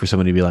 invaluable for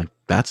somebody to be like,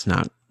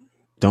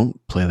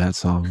 don't play that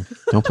song.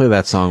 Don't play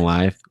that song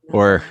live.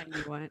 Or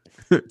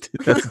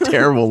that's a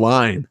terrible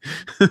line.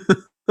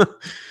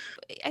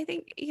 I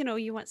think,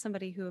 you want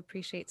somebody who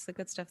appreciates the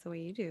good stuff the way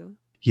you do.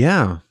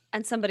 Yeah.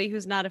 And somebody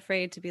who's not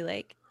afraid to be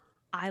like,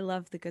 I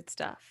love the good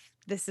stuff.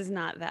 This is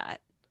not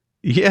that.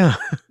 Yeah.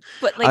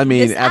 But I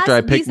mean, after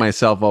I pick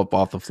myself up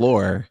off the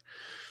floor,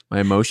 my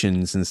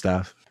emotions and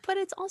stuff. But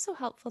it's also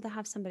helpful to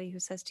have somebody who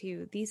says to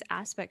you, these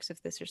aspects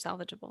of this are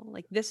salvageable.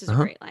 Like, this is a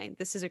great line.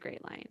 This is a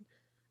great line.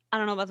 I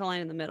don't know about the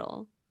line in the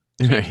middle.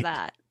 Change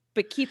that,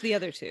 but keep the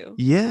other two.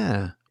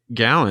 Yeah.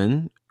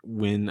 Gowan,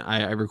 when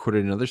I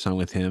recorded another song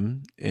with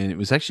him, and it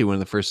was actually one of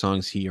the first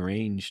songs he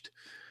arranged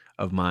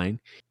of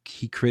mine,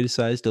 he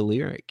criticized a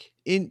lyric.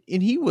 And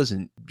he was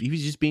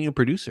just being a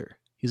producer.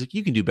 He's like,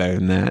 you can do better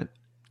than that.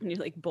 And you're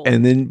like, bold.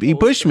 And then he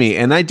pushed me,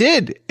 and I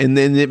did. And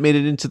then it made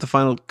it into the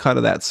final cut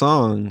of that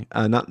song.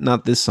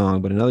 Not this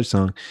song, but another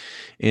song.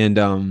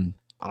 And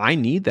I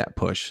need that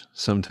push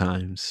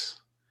sometimes.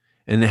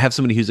 And have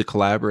somebody who's a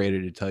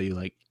collaborator to tell you,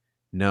 like,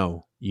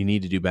 no, you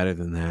need to do better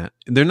than that.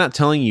 And they're not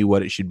telling you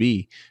what it should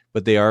be,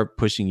 but they are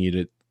pushing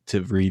you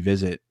to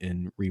revisit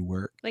and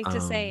rework. Like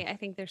to say, I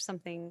think there's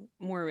something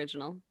more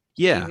original.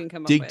 Yeah. You can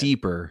come dig up with.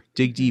 deeper.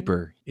 Dig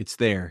deeper. It's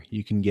there.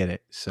 You can get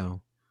it.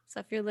 So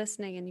if you're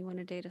listening and you want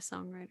to date a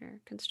songwriter,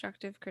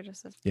 constructive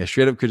criticism. Yeah,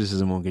 straight up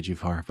criticism won't get you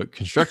far, but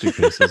constructive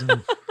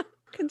criticism.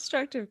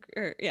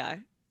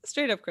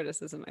 Straight up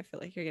criticism. I feel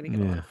like you're going to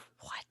get a lot of,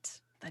 what?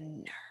 The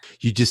nerve.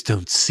 You just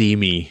don't see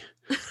me.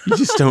 You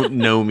just don't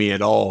know me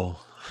at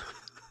all.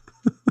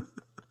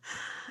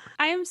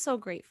 I am so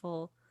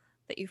grateful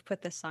that you've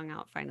put this song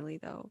out finally,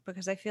 though,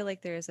 because I feel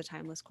like there is a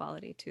timeless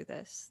quality to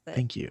this that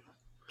Thank you.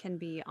 can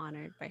be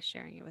honored by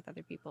sharing it with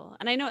other people.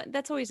 And I know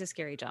that's always a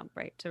scary jump,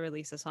 right? To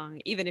release a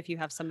song, even if you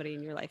have somebody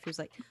in your life who's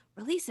like,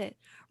 release it.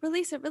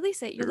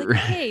 You're like,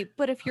 hey,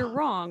 but if you're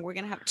wrong, we're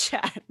going to have a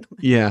chat.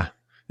 Yeah.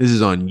 This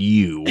is on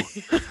you.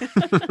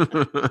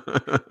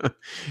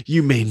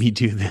 You made me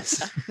do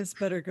this. This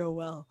better go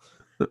well.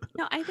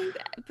 No, I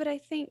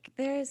think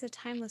there is a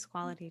timeless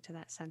quality to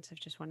that sense of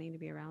just wanting to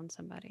be around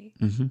somebody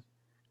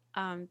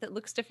that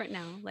looks different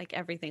now. Like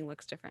everything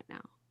looks different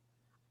now,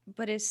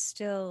 but is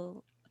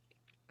still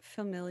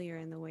familiar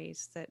in the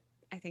ways that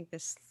I think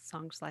this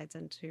song slides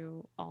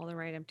into all the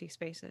right empty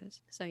spaces.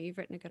 So you've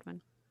written a good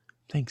one.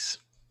 Thanks.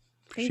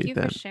 Thank you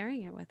for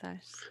sharing it with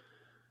us.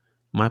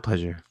 My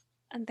pleasure.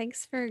 And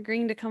thanks for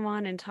agreeing to come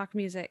on and talk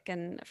music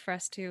and for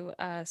us to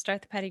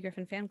start the Patty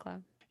Griffin fan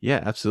club.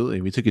 Yeah,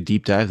 absolutely. We took a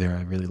deep dive there.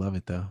 I really love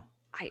it, though.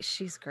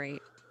 She's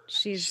great.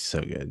 She's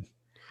so good.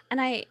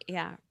 And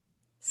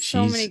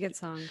so many good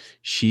songs.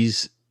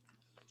 She's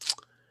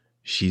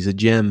a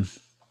gem.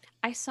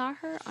 I saw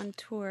her on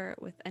tour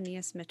with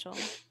Aeneas Mitchell.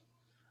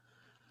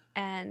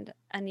 And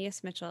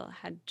Aeneas Mitchell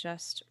had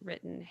just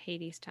written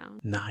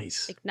Hadestown.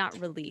 Nice. Like not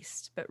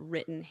released, but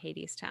written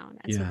Hadestown.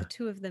 And so the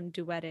two of them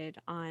duetted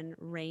on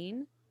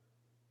Rain.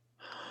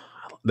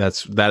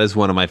 That is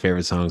one of my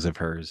favorite songs of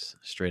hers,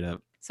 straight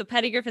up. So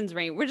Patty Griffin's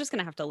Rain. We're just going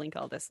to have to link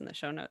all this in the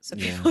show notes so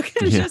people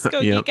can just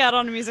go geek out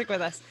on music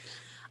with us.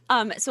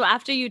 So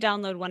after you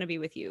download Wanna Be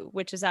With You,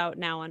 which is out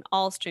now on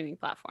all streaming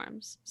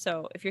platforms.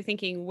 So if you're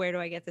thinking, where do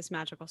I get this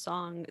magical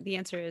song? The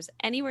answer is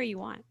anywhere you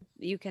want.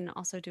 You can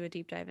also do a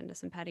deep dive into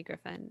some Patty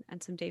Griffin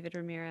and some David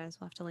Ramirez.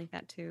 We'll have to link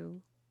that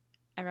too.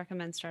 I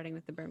recommend starting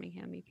with the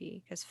Birmingham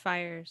EP because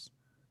Fires.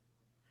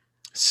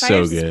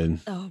 So good.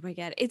 Oh my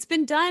God. It's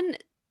been done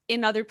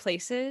in other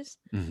places,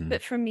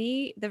 but for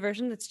me, the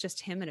version that's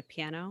just him and a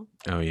piano.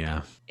 Oh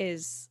yeah.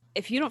 Is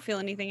if you don't feel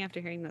anything after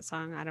hearing that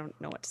song, I don't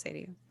know what to say to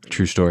you.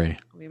 True story.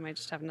 We might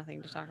just have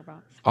nothing to talk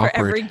about. Awkward. For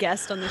every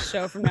guest on the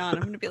show from now on,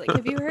 I'm going to be like,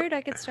 have you heard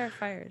I Could Start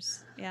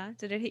Fires? Yeah.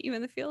 Did it hit you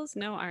in the feels?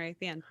 No. All right.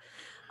 The end.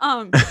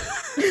 I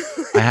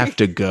have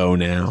to go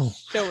now.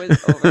 Show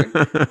is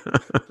over.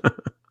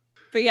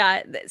 But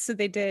yeah, so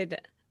they did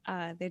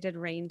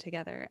Rain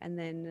together, and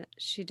then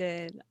she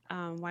did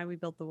Why We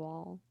Built the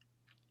Wall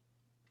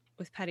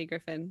with Patty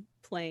Griffin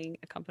playing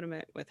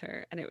accompaniment with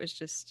her, and it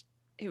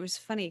was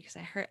funny because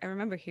I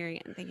remember hearing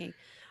it and thinking,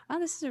 oh,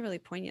 this is a really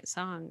poignant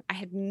song. I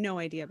had no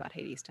idea about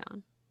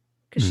Hadestown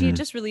because she had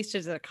just released it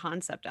as a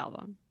concept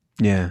album.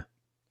 Yeah.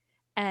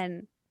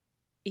 And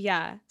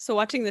yeah, so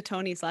watching the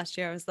Tonys last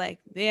year, I was like,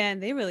 man,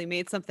 they really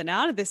made something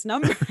out of this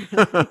number.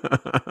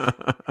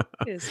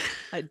 It is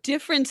a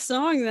different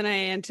song than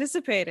I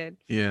anticipated.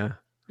 Yeah.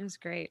 It was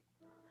great.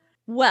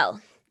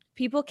 Well,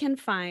 People can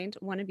find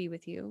Wanna Be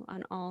With You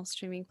on all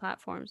streaming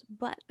platforms,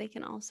 but they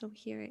can also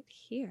hear it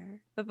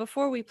here. But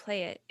before we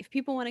play it, if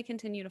people want to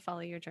continue to follow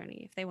your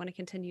journey, if they want to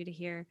continue to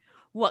hear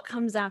what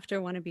comes after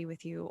Wanna Be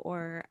With You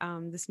or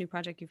this new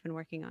project you've been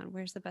working on,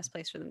 where's the best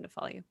place for them to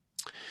follow you?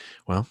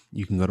 Well,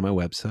 you can go to my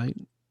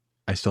website.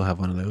 I still have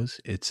one of those.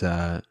 It's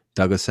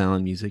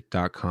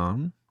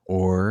douglasallenmusic.com.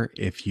 Or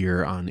if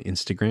you're on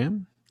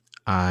Instagram,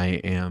 I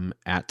am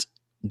at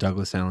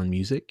Douglas Allen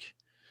Music.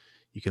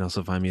 You can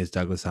also find me as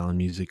Douglas Allen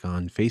Music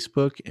on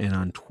Facebook, and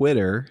on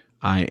Twitter,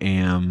 I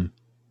am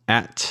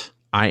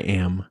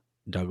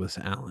Douglas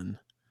Allen.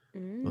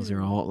 Those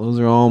are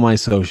all my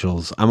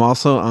socials. I'm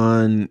also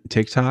on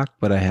TikTok,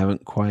 but I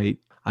haven't quite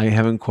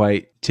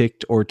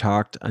ticked or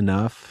talked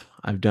enough.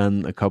 I've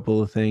done a couple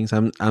of things.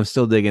 I'm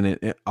still digging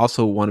it.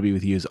 Also, Wanna Be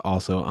With You is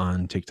also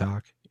on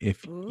TikTok.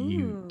 If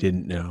you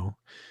didn't know,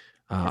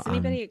 has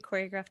anybody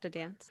choreographed a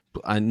dance?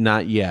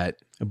 Not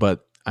yet,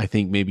 but I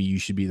think maybe you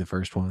should be the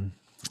first one.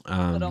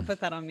 Well, don't put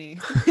that on me.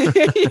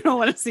 You don't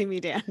want to see me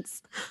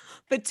dance.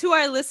 But to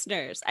our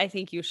listeners, I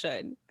think you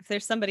should. If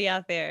there's somebody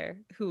out there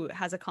who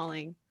has a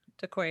calling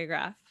to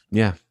choreograph,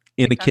 yeah,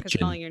 in TikTok a kitchen,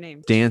 calling your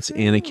name. Dance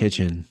in a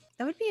kitchen.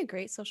 That would be a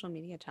great social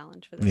media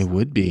challenge for this. It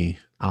would be.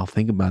 I'll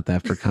think about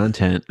that for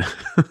content.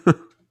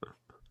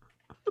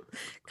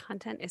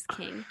 Content is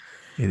king.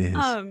 It is.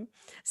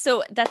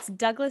 So that's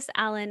Douglas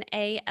Allen,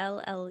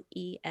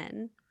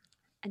 Allen.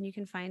 And you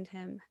can find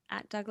him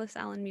at Douglas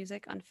Allen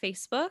Music on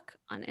Facebook,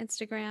 on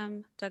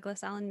Instagram,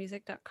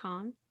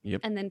 douglasallenmusic.com.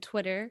 Yep. And then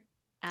Twitter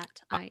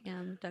at I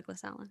am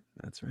Douglas Allen.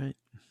 That's right.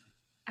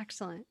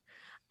 Excellent.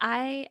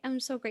 I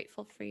am so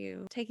grateful for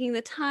you taking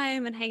the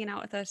time and hanging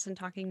out with us and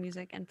talking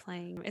music and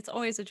playing. It's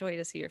always a joy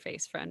to see your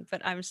face, friend,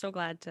 but I'm so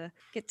glad to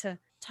get to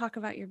talk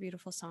about your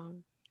beautiful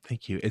song.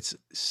 Thank you. It's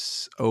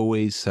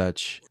always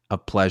such a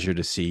pleasure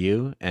to see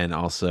you, and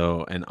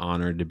also an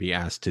honor to be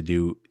asked to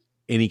do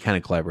any kind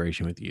of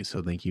collaboration with you.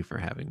 So thank you for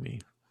having me.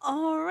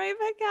 Oh, right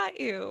back at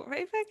you.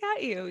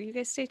 You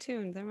guys stay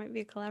tuned. There might be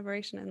a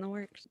collaboration in the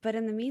works. But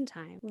in the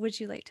meantime, would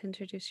you like to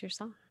introduce your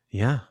song?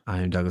 Yeah, I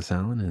am Douglas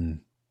Allen,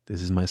 and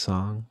this is my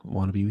song,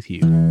 Wanna Be With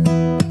You.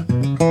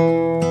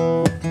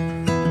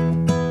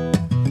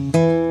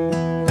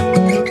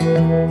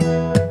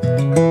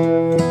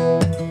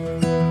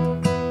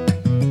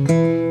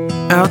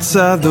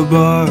 Outside the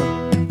bar,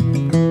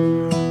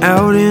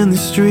 out in the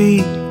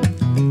street,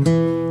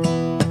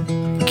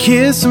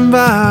 kissing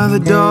by the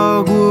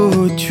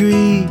dogwood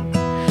tree,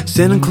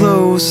 standing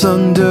close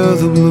under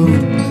the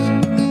blues.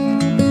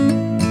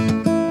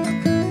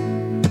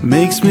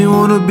 Makes me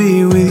wanna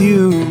be with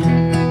you.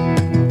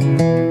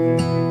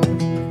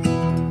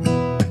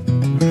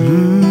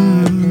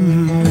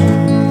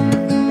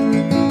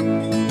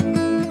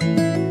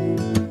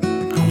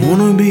 I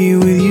wanna be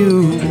with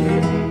you.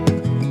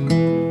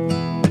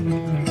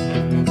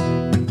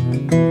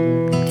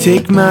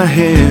 Take my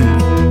hand,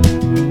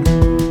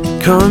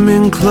 come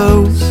in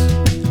close.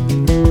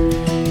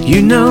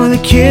 You know the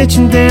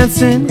kitchen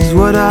dancing is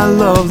what I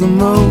love the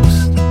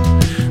most.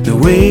 The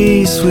way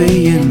you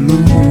sway and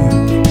move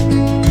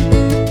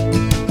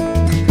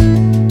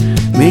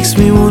makes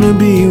me wanna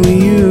be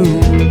with you.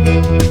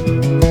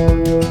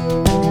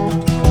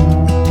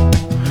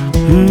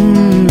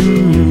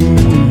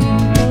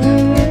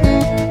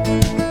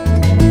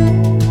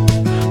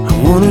 I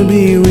wanna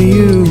be with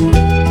you.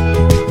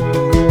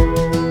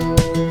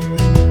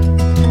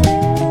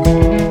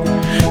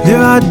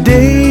 There are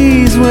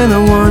days when I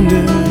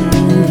wonder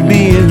if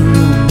being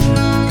alone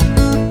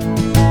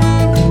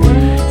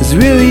is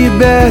really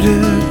better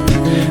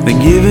than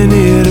giving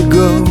it a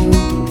go.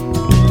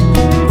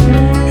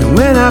 And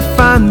when I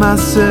find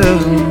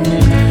myself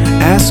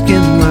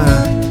asking why,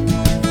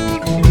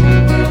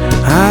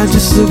 I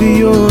just look at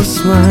your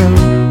smile,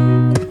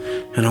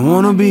 and I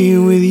wanna be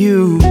with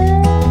you.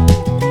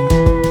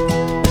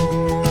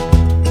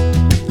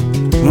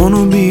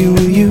 Wanna be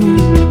with you.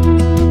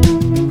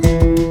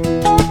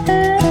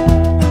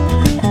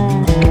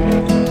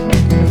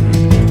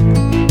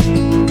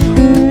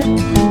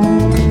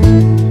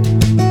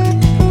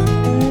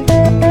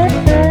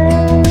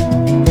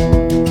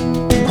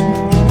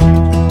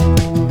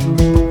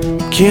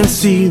 Can't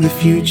see the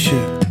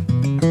future,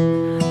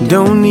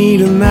 don't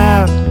need a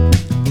map,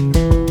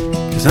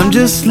 'cause I'm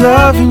just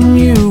loving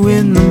you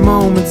in the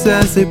moments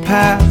as they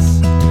pass,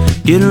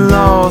 getting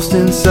lost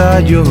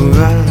inside your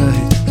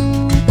eyes.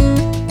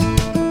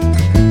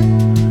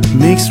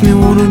 Makes me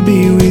wanna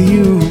be with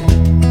you.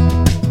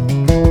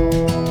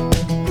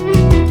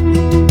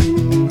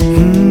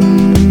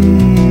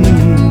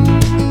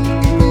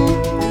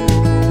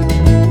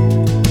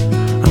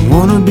 I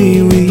wanna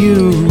be with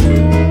you.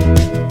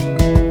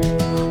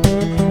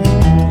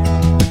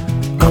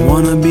 I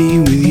wanna be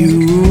with you.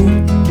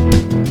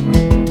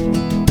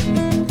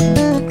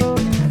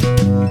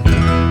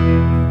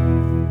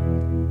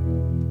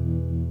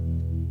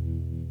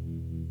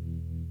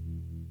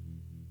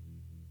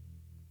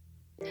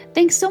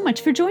 Thanks so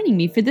much for joining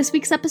me for this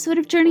week's episode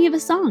of Journey of a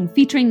Song,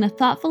 featuring the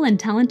thoughtful and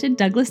talented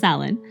Douglas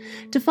Allen.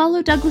 To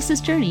follow Douglas's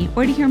journey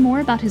or to hear more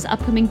about his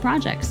upcoming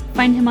projects,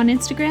 find him on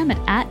Instagram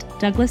at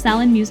Douglas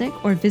Allen Music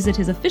or visit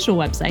his official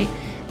website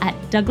at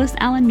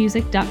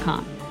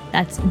douglasallenmusic.com.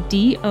 That's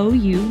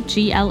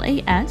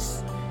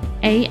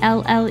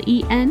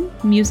DOUGLASALLEN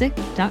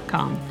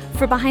music.com.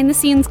 For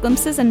behind-the-scenes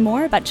glimpses and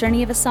more about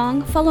Journey of a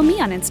Song, follow me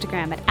on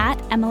Instagram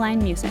at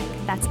Emmeline Music.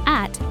 That's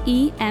at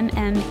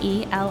EMMELINE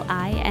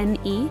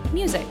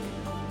Music.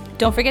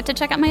 Don't forget to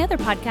check out my other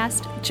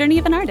podcast, Journey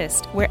of an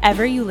Artist,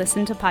 wherever you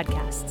listen to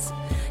podcasts.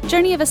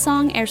 Journey of a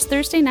Song airs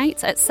Thursday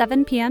nights at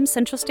 7 p.m.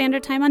 Central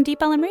Standard Time on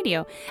Deep Ellum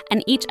Radio,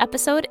 and each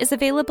episode is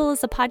available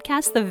as a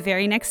podcast the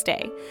very next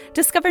day.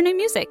 Discover new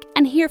music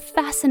and hear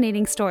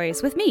fascinating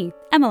stories with me,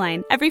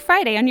 Emmeline, every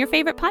Friday on your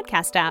favorite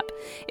podcast app.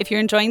 If you're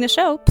enjoying the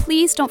show,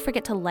 please don't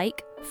forget to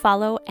like,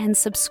 follow, and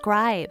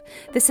subscribe.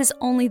 This is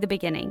only the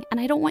beginning, and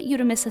I don't want you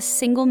to miss a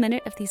single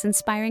minute of these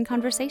inspiring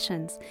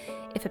conversations.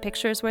 If a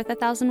picture is worth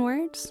 1,000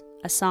 words,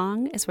 a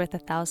song is worth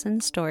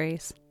 1,000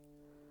 stories.